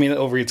expand. I mean,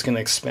 overheat's going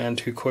to expand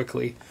too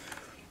quickly,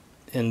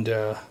 and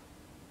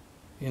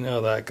you know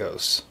how that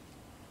goes.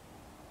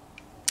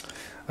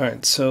 All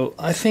right, so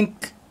I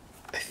think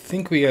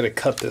we got to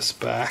cut this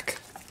back.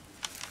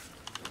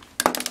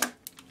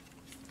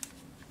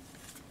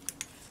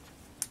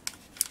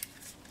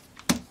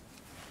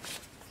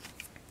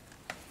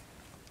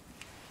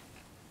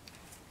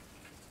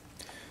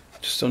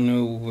 Just don't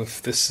know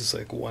if this is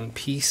like one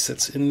piece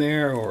that's in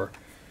there, or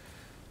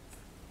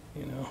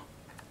I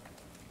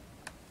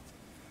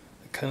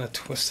kind of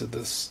twisted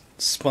this,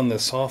 spun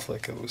this off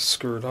like it was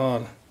screwed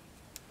on.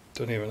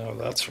 Don't even know if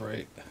that's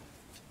right.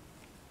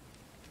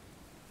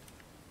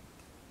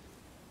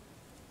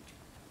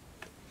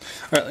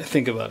 Alright, let me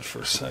think about it for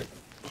a sec.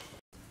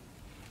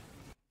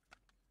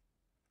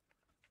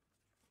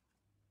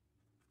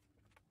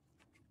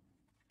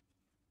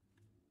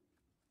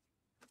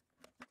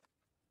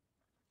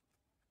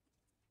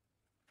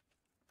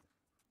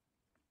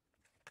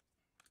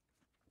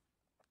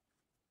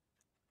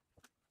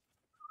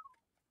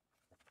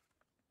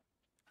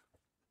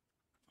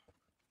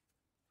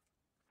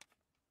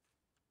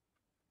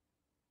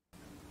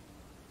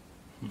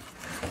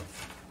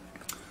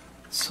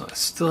 So I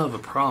still have a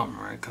problem,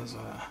 right? Because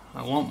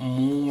I want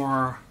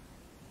more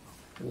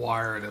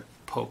wire to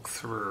poke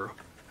through.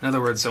 In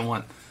other words, I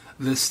want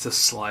this to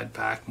slide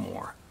back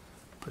more.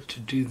 But to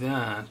do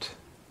that,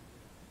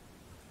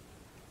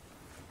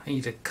 I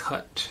need to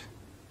cut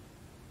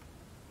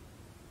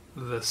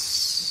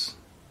this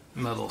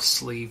metal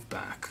sleeve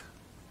back.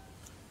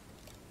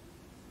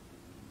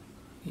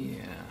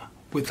 Yeah,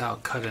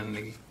 without cutting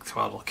the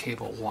throttle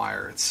cable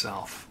wire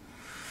itself.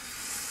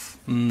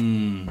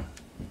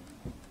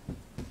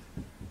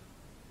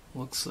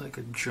 Looks like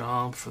a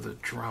job for the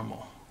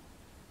Dremel.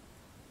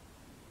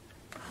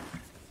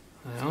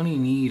 I only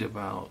need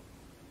about,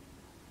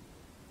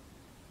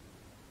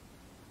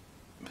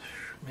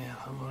 man,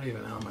 I don't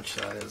even know how much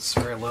that is.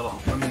 Very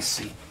little. Let me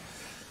see.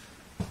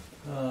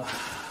 I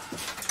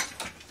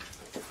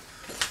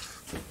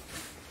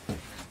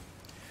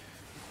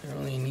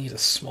only need a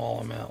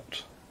small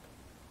amount.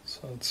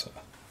 So it's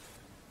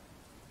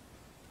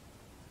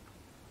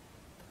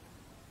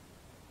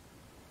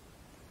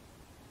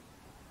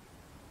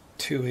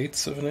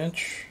 2/8 of an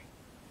inch.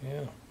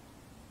 Yeah.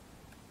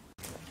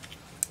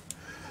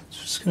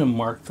 So just gonna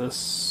mark this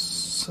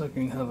so I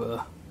can have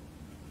an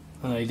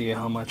idea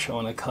how much I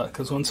want to cut,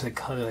 because once I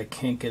cut it I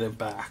can't get it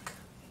back.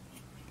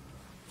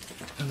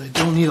 And I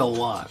don't need a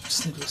lot,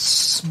 just need a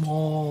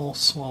small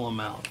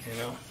amount, you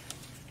know.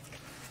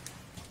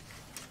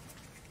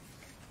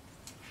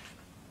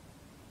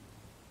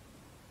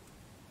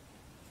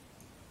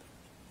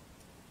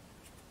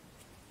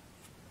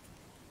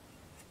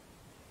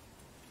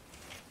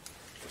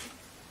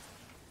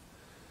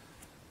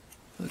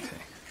 Okay.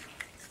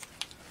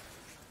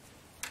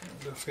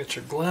 Don't forget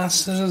your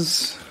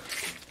glasses.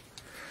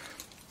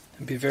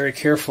 And be very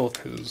careful,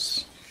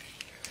 because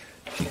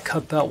if you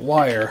cut that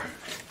wire,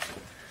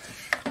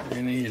 you're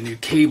going to need a new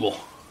cable.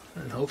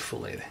 And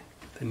hopefully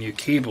the new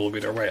cable will be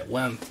the right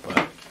length,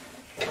 but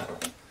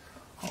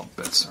all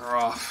bets are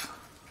off.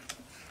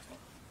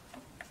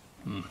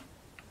 It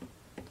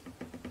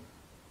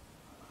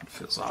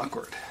feels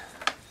awkward.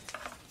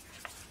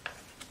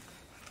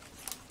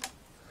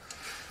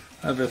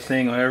 Other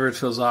thing, whenever it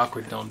feels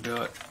awkward, don't do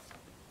it.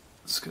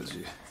 It's because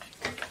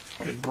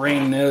your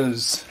brain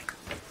knows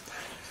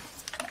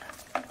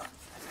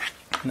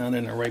not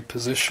in the right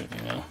position,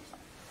 you know.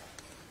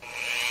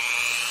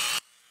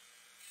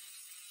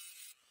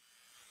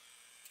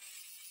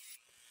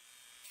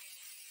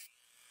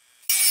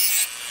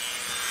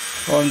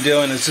 All I'm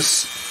doing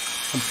is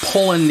I'm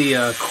pulling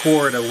the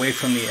cord away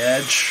from the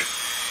edge,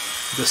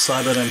 the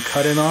side that I'm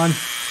cutting on.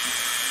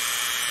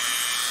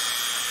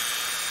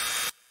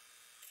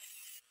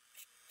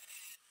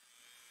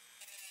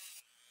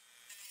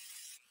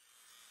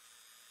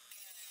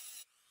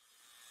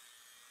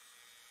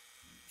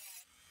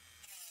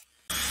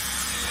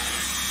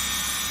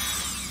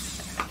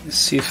 Let's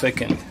see if I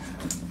can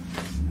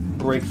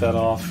break that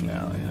off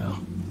now, you know.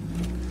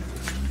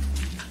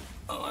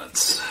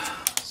 Let's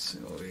see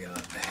what we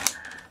got there.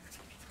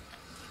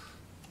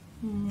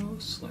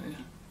 Mostly.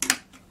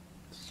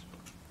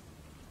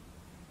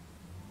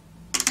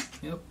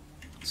 Yep,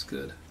 it's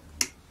good.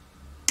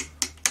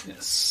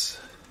 Yes.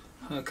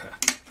 Okay.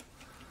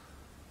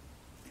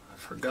 I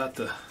forgot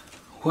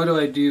what do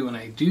I do when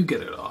I do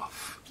get it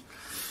off?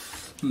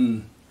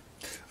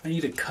 I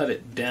need to cut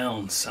it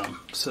down some,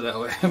 so that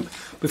way,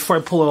 before I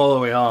pull it all the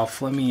way off,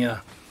 let me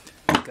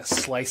make a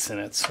slice in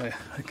it so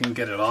I can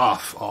get it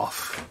off.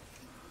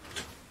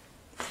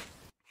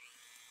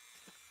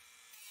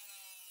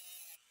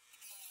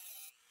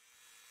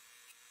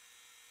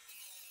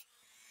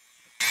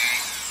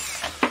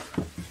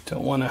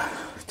 Don't want to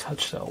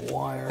touch that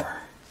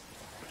wire.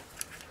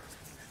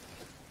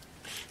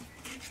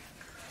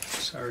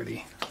 It's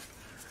already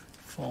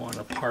falling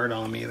apart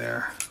on me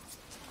there.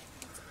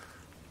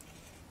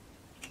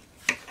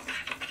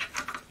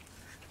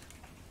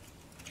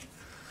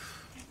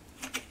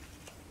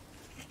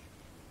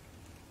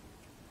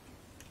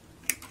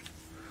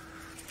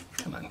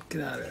 Come on,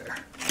 get out of there.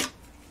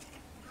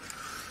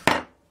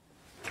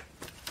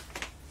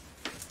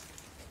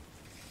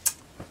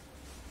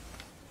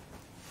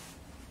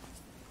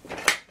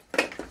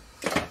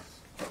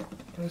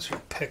 There's your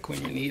pick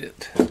when you need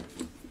it.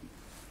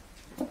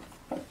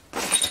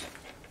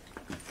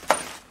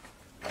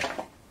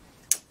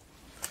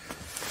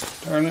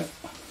 Darn it.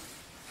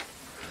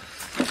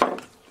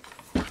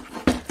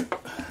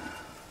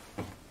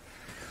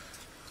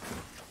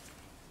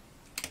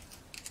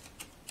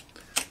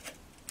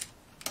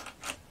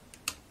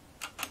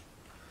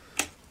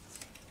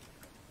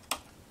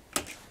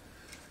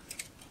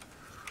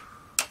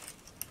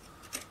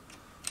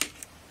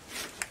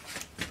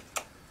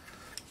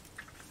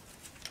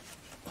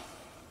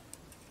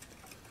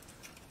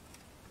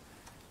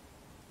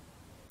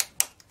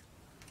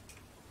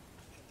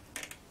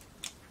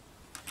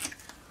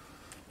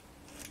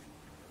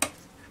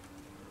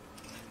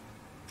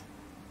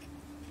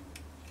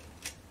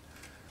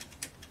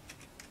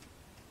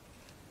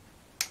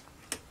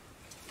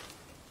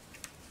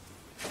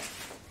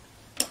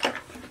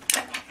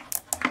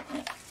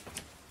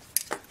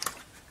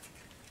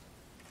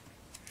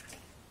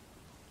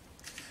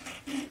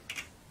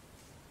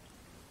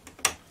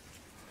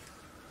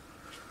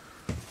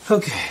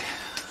 Okay,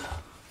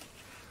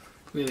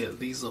 we get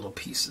these little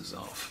pieces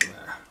off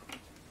there.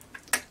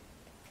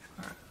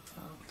 Alright,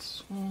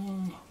 that's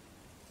one.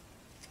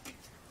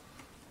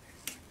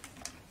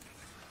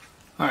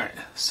 Alright,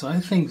 so I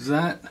think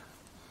that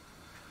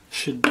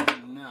should be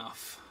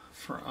enough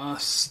for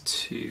us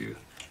to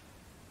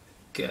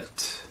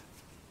get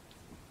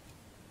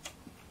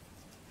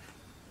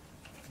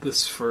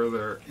this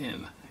further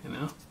in, you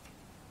know?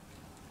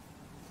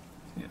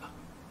 Yeah.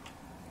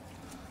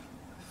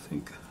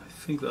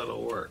 I think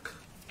that'll work.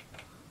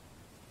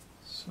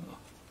 So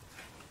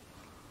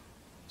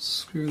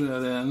screw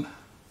that in,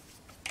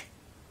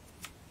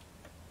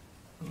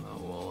 and then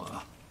we'll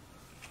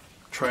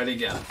try it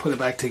again. Put it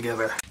back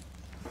together.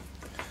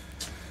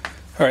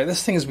 All right,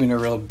 this thing has been a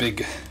real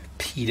big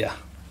pita,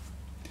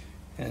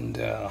 and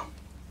I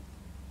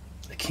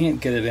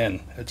can't get it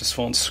in. It just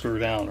won't screw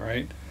down,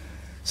 right?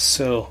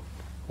 So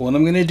what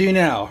I'm gonna do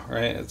now,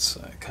 right? It's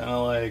kind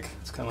of like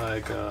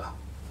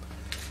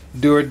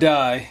do or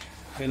die.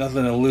 I have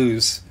nothing to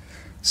lose,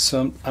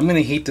 so I'm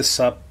gonna heat this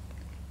up,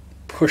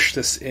 push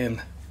this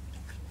in.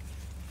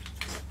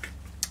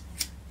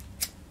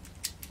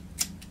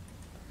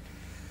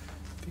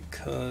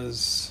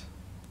 Because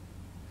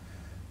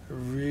I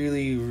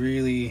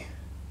really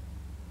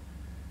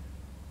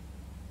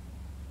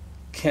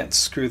can't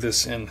screw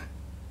this in.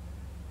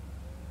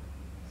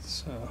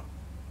 So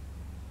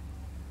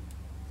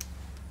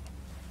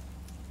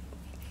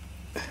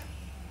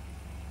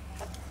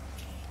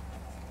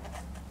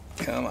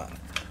come on.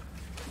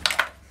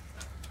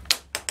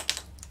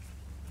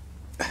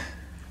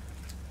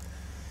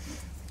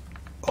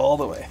 All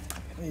the way.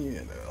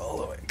 All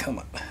the way. Come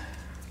on.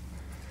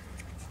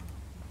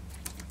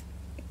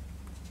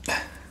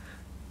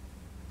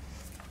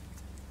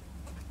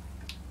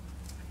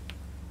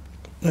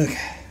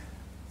 Okay.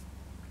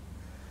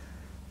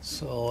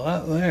 So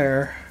that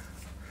there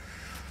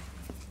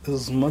is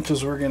as much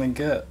as we're gonna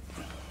get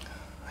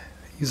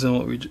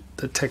using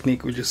the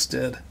technique we just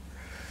did.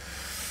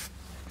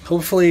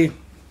 Hopefully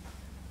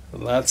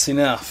that's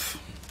enough.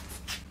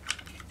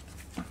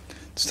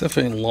 It's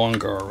definitely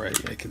longer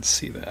already, I can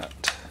see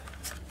that.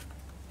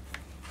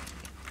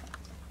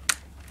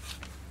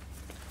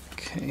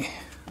 Okay.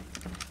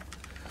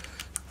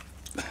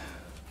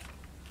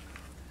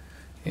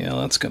 Yeah,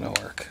 that's gonna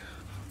work.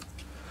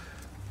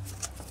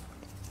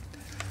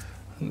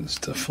 It's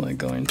definitely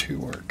going to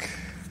work.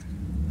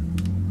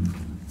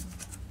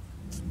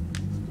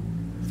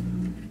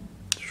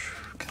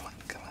 Come on,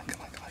 come on,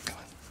 come on, come on, come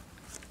on.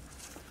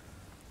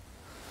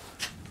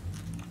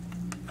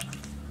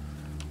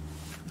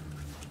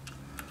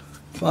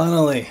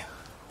 Finally.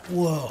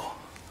 Whoa.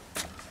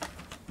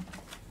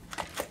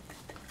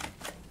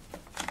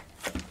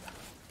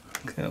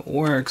 Okay, it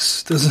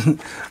works.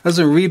 Doesn't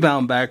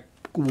rebound back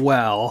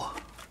well.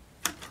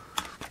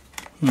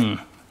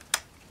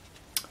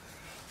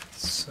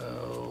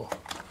 So,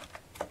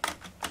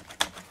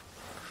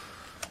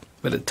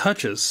 but it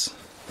touches.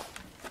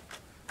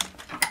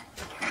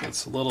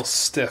 It's a little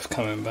stiff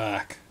coming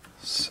back.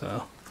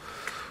 So,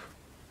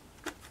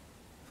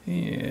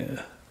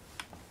 yeah.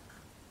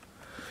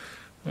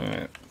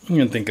 Alright, I'm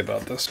gonna think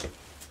about this.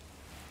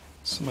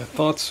 So my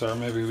thoughts are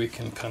maybe we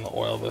can kind of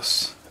oil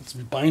this. It's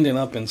binding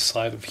up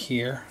inside of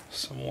here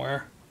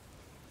somewhere.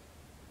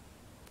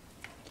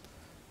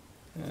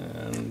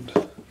 And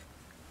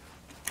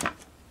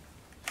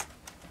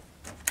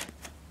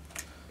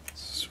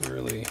it's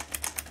really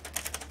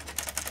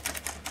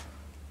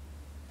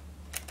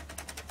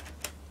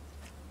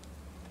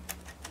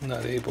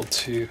not able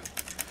to,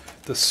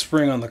 the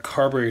spring on the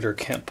carburetor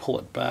can't pull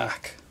it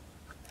back.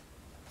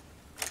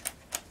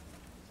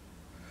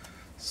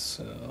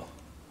 So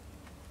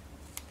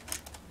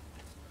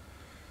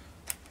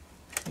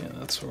yeah,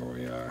 that's where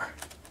we are.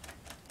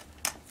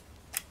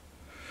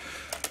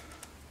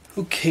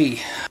 Okay,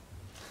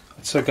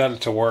 so I got it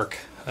to work.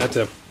 I had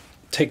to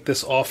take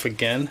this off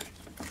again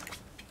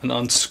and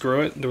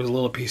unscrew it. There was a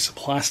little piece of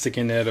plastic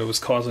in there that was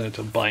causing it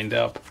to bind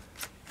up.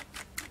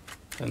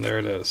 And there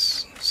it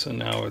is. So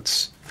now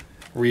it's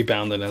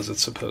rebounded as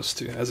it's supposed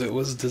to, as it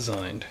was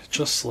designed,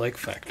 just like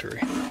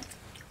factory.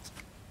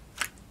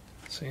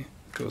 See,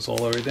 it goes all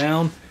the way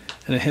down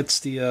and it hits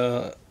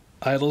the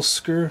idle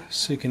screw,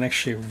 so you can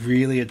actually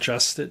really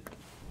adjust it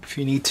if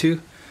you need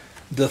to.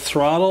 The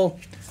throttle,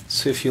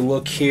 so if you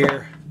look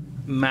here,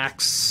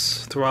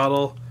 max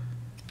throttle,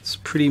 it's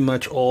pretty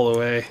much all the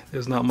way.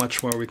 There's not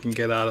much more we can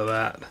get out of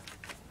that.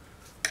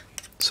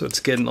 So it's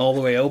getting all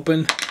the way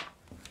open.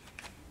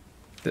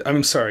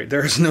 I'm sorry,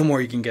 there's no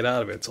more you can get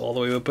out of it. It's all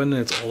the way open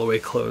and it's all the way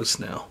closed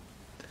now.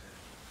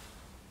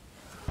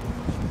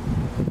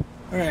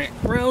 Alright,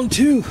 round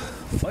two.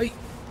 Fight.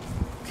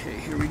 Okay,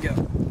 here we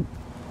go.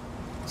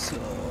 So,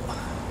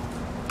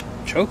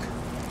 choke.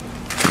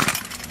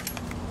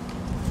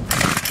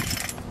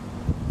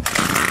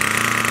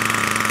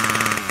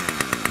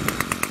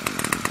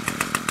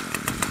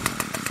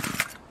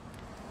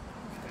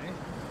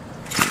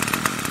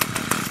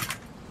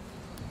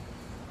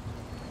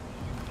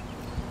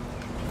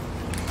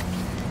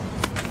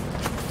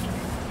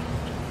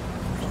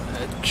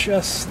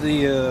 Adjust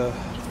the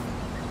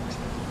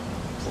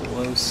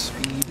low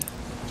speed.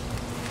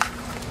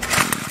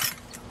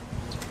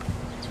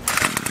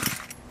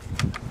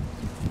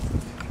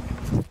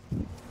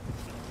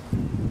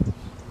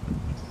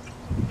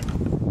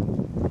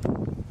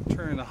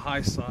 Turn the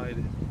high side.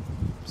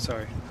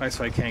 Sorry, high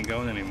side can't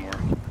go in anymore.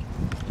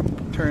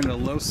 Turn the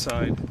low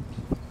side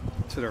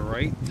to the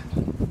right.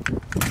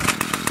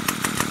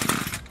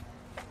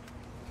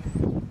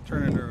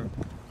 Turn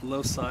the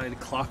low side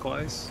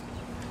clockwise.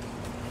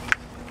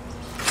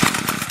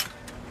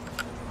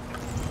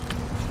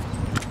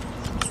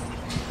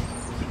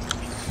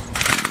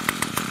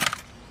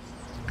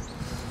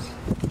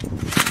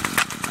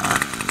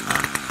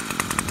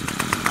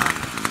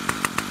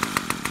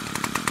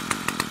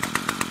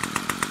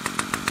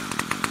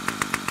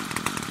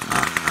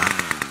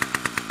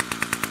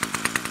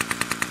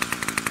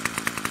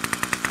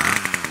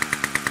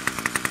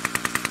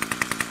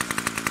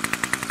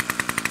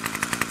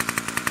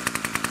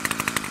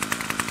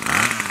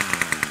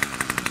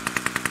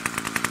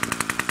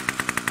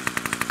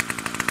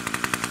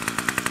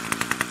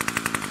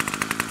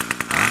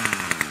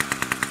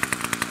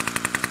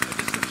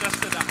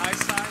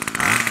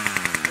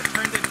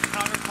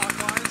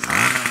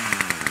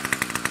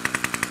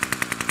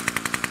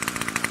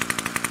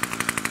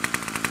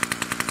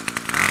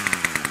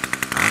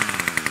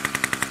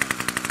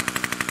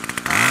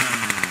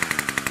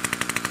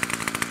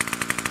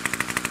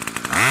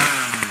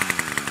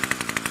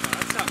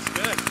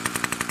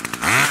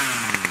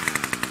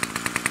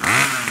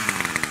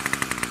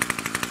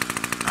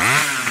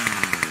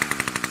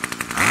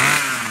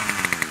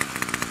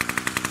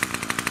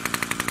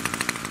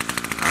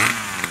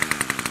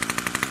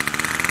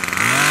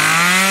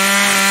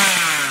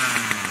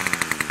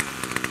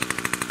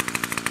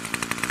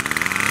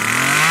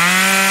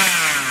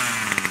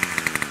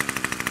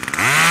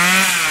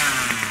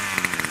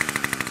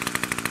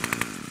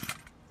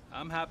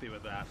 I'm happy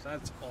with that.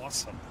 That's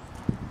awesome.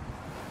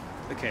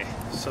 Okay,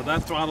 so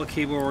that throttle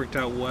cable worked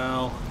out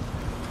well.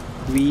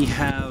 We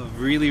have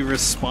really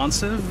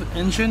responsive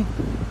engine.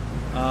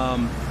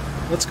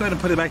 Let's go ahead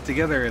and put it back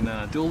together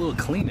and do a little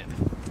cleaning.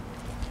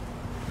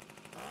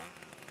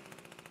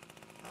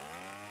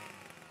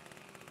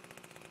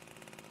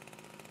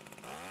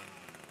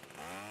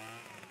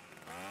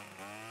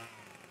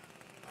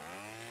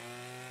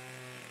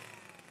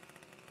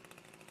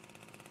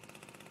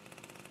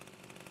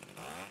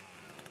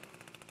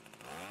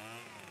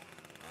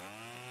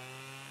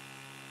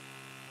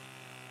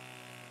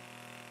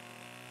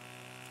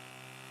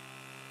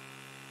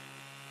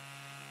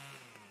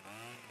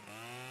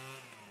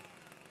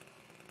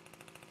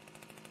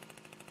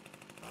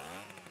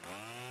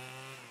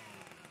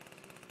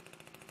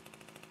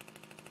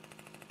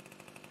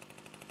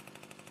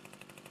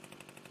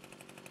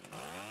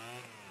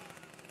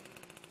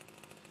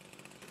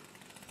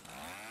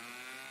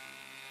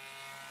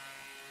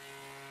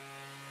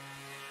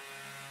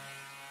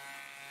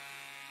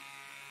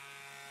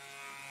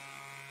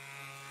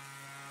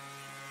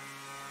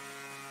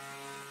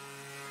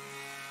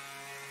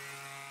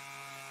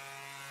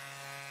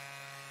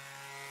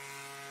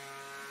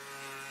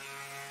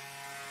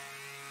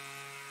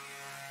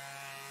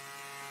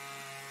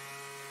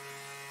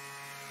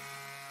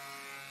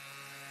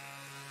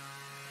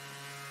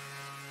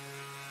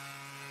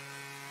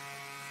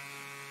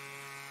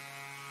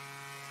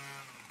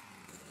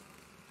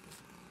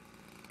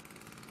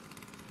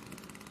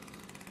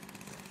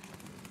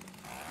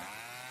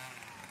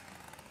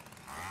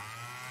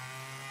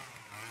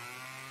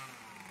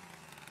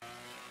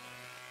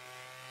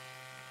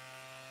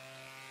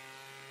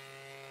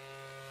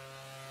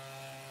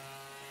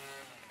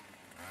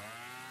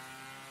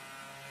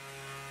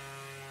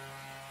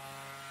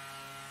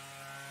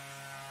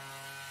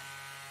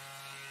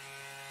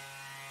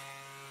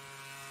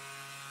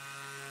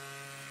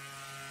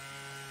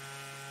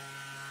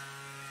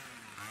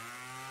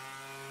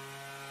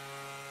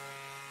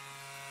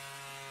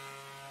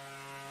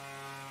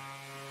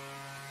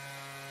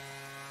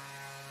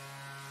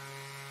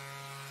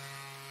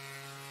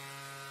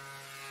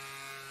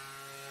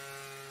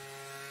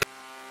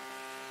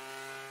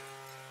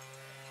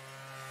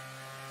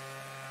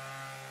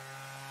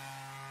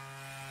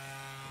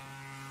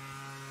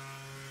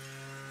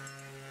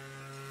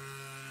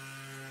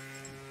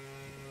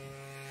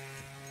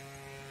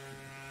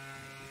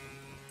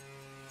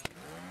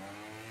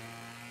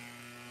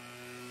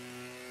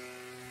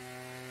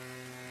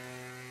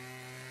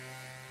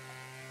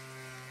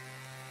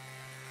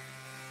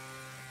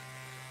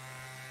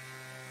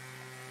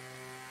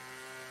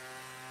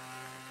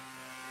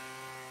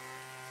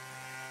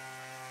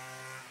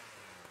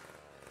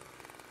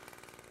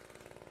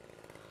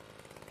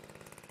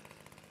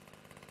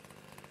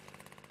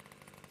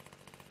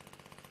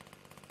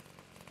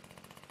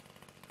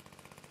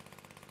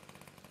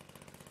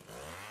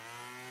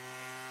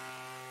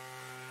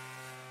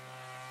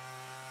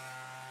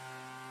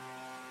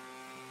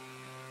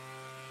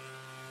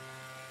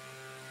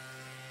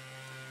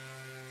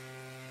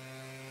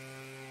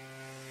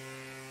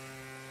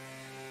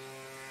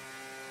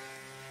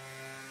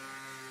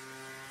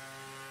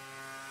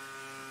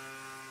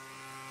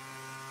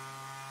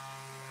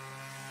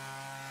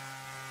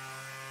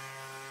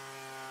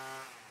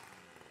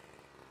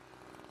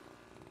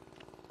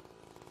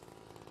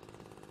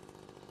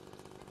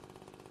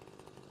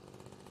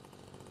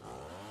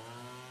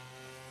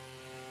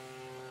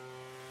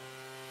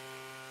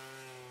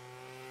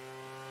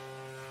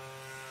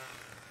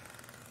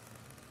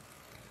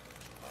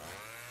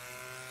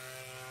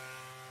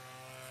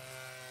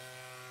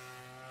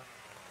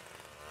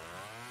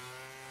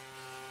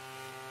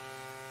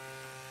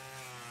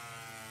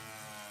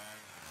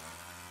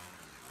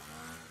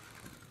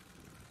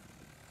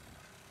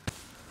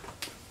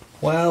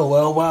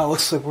 Well,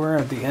 looks like we're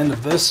at the end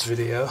of this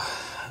video.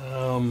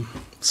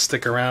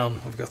 Stick around,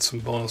 we've got some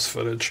bonus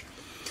footage.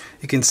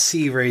 You can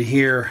see right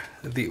here,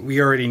 we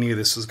already knew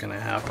this was going to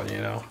happen, you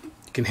know.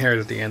 You can hear it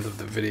at the end of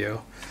the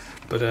video.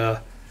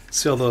 But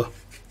see all the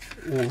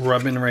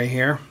rubbing right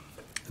here?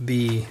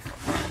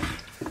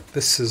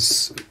 This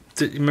is,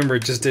 remember,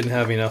 it just didn't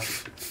have enough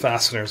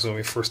fasteners when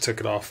we first took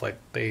it off. Like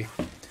they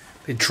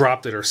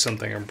dropped it or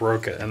something and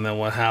broke it, and then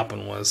what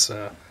happened was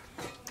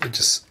it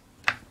just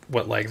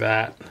went like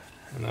that,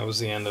 and that was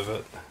the end of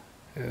it.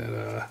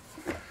 And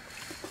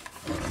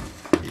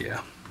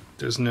yeah,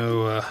 there's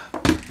no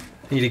I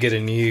need to get a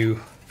new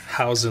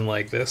housing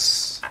like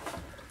this,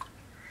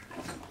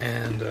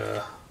 and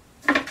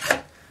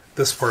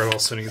this part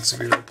also needs to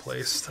be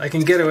replaced. I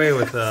can get away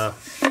with it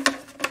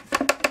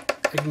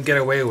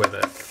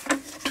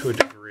to a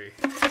degree.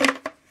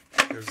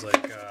 There's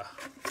like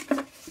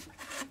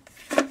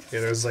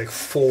there's like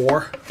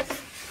 4.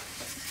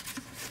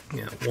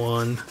 Yeah,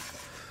 1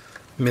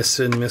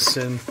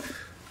 missing,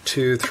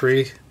 2,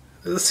 3.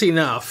 That's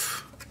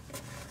enough,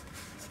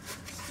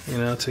 you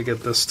know, to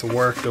get this to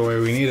work the way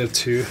we need it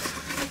to.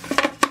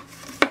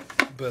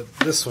 But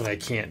this one I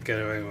can't get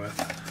away with.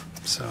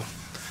 So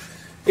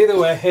either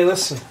way, hey,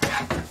 listen,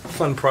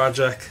 fun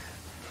project,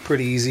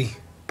 pretty easy.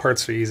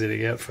 Parts are easy to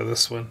get for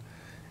this one,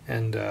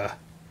 and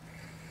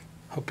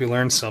hope you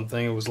learned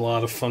something. It was a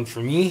lot of fun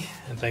for me,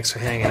 and thanks for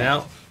hanging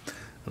out,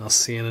 and I'll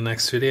see you in the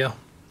next video.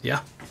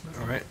 Yeah?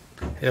 Alright.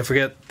 Hey, don't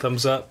forget,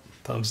 thumbs up,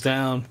 thumbs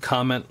down,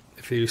 comment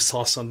if you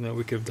saw something that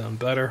we could have done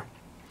better,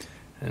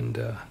 and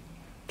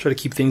try to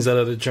keep things out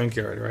of the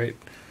junkyard, right?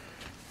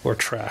 Or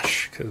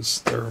trash,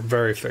 because they're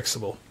very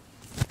fixable.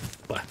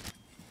 Bye.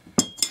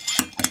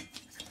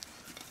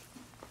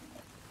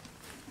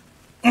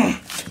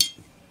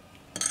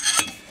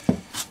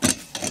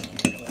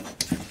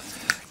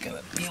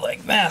 Gonna be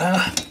like that,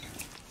 huh?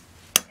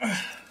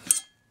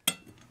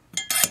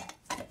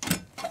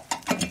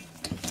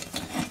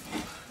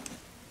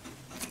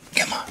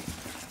 Come on.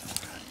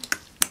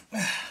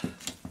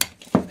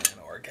 Man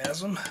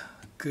orgasm.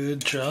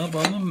 Good job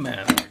on the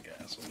man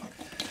orgasm.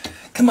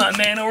 Come on,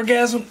 man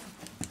orgasm.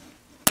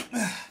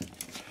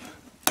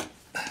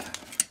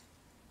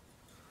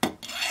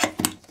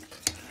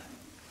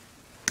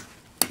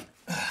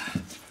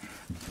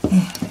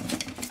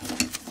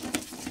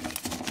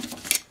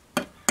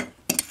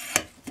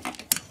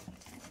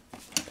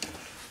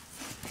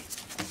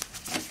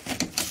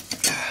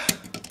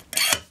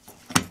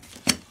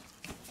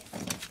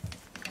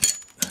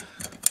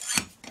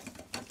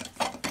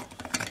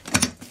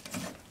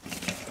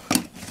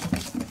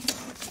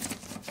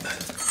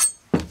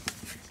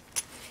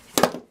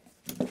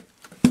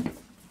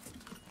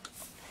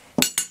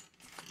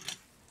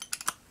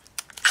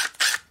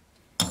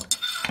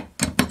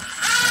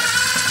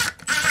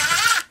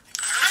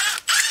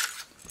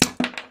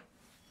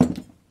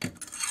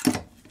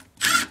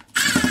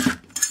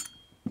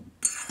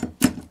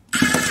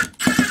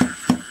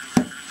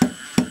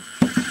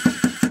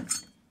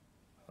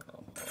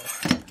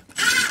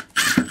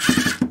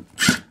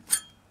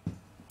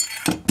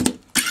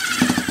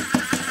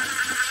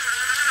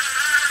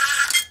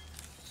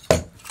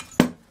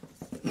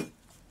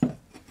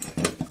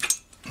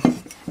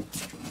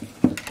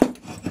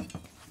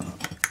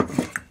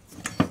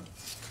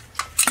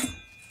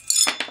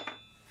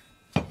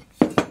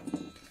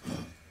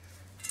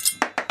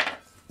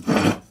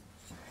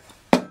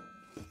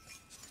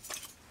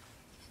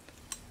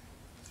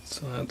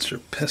 So that's your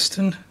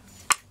piston.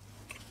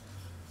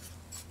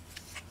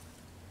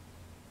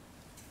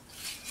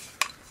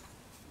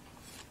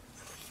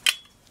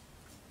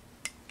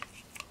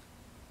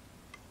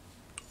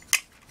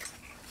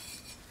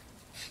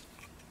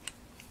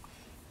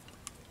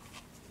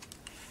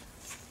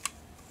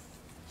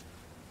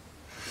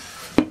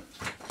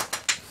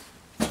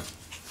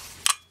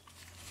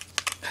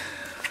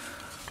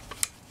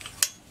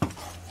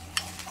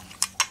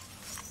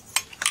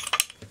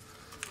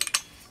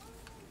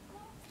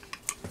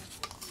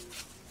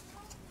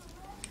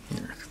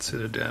 See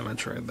the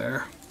damage right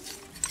there.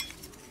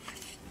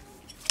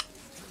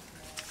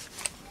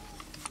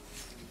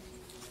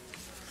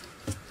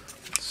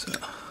 So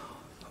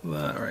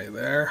that right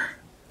there.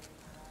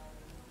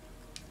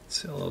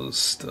 See all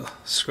those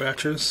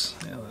scratches?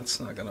 Yeah, that's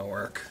not gonna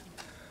work.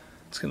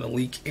 It's gonna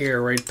leak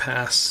air right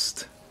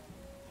past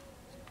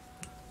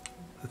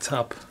the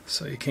top,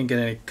 so you can't get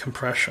any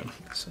compression.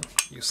 So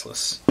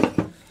useless.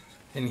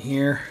 In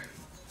here.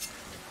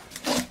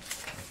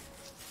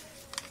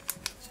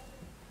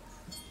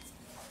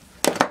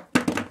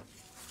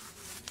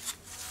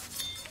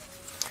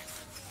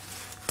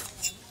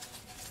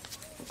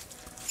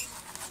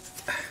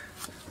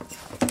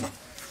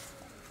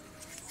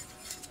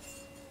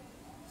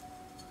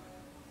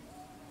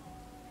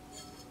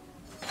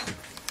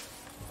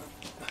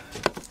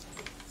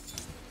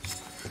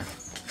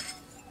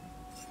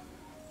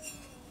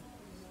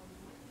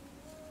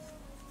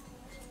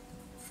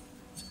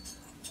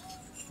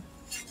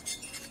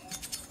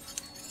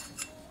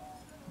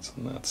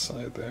 On that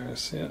side there,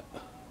 see it?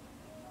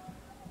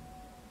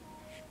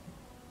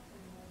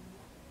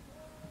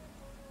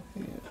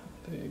 Yeah,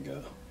 there you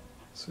go.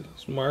 See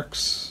those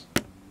marks?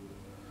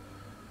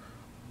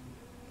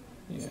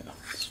 Yeah,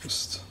 it's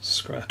just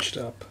scratched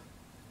up.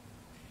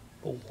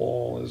 The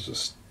wall is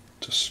just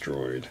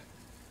destroyed.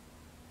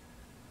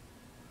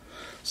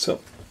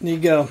 So there you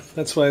go.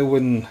 That's why I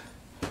wouldn't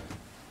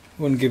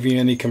give you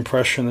any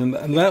compression,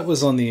 and that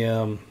was on the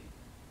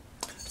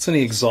it's on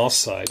the exhaust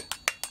side.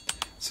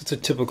 So it's a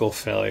typical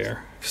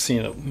failure. I've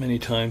seen it many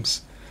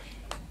times.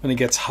 When it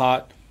gets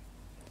hot,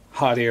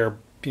 hot air,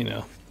 you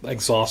know,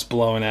 exhaust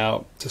blowing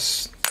out,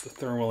 just the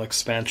thermal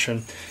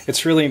expansion.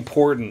 It's really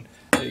important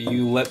that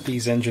you let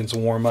these engines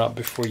warm up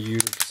before you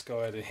just go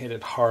ahead and hit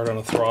it hard on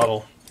the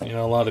throttle. You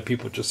know, a lot of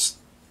people just,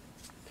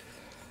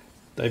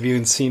 I've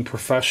even seen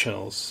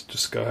professionals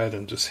just go ahead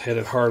and just hit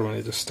it hard when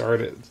they just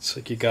start it. It's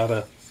like you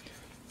gotta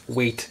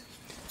wait.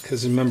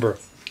 Because remember,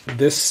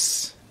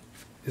 this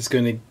is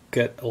going to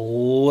get a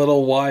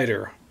little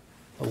wider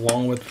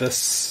along with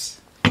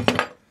this.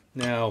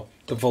 Now,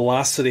 the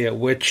velocity at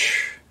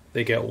which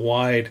they get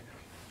wide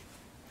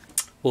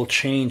will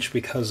change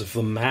because of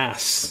the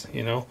mass,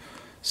 you know.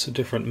 So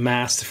different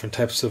mass, different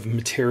types of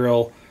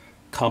material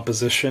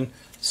composition.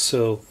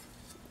 So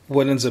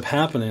what ends up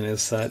happening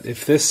is that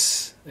if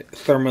this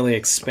thermally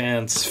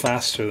expands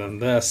faster than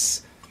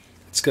this,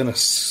 it's going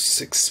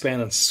to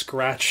expand and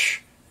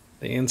scratch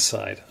the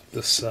inside of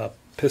this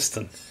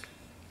piston.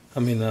 I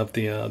mean, of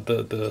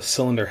the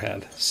cylinder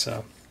head.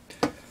 So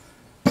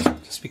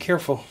just be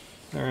careful.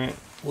 All right,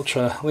 we'll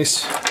try. At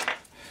least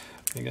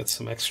we got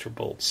some extra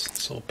bolts,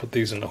 so we'll put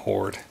these in the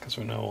hoard because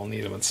we know we'll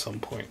need them at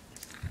some point.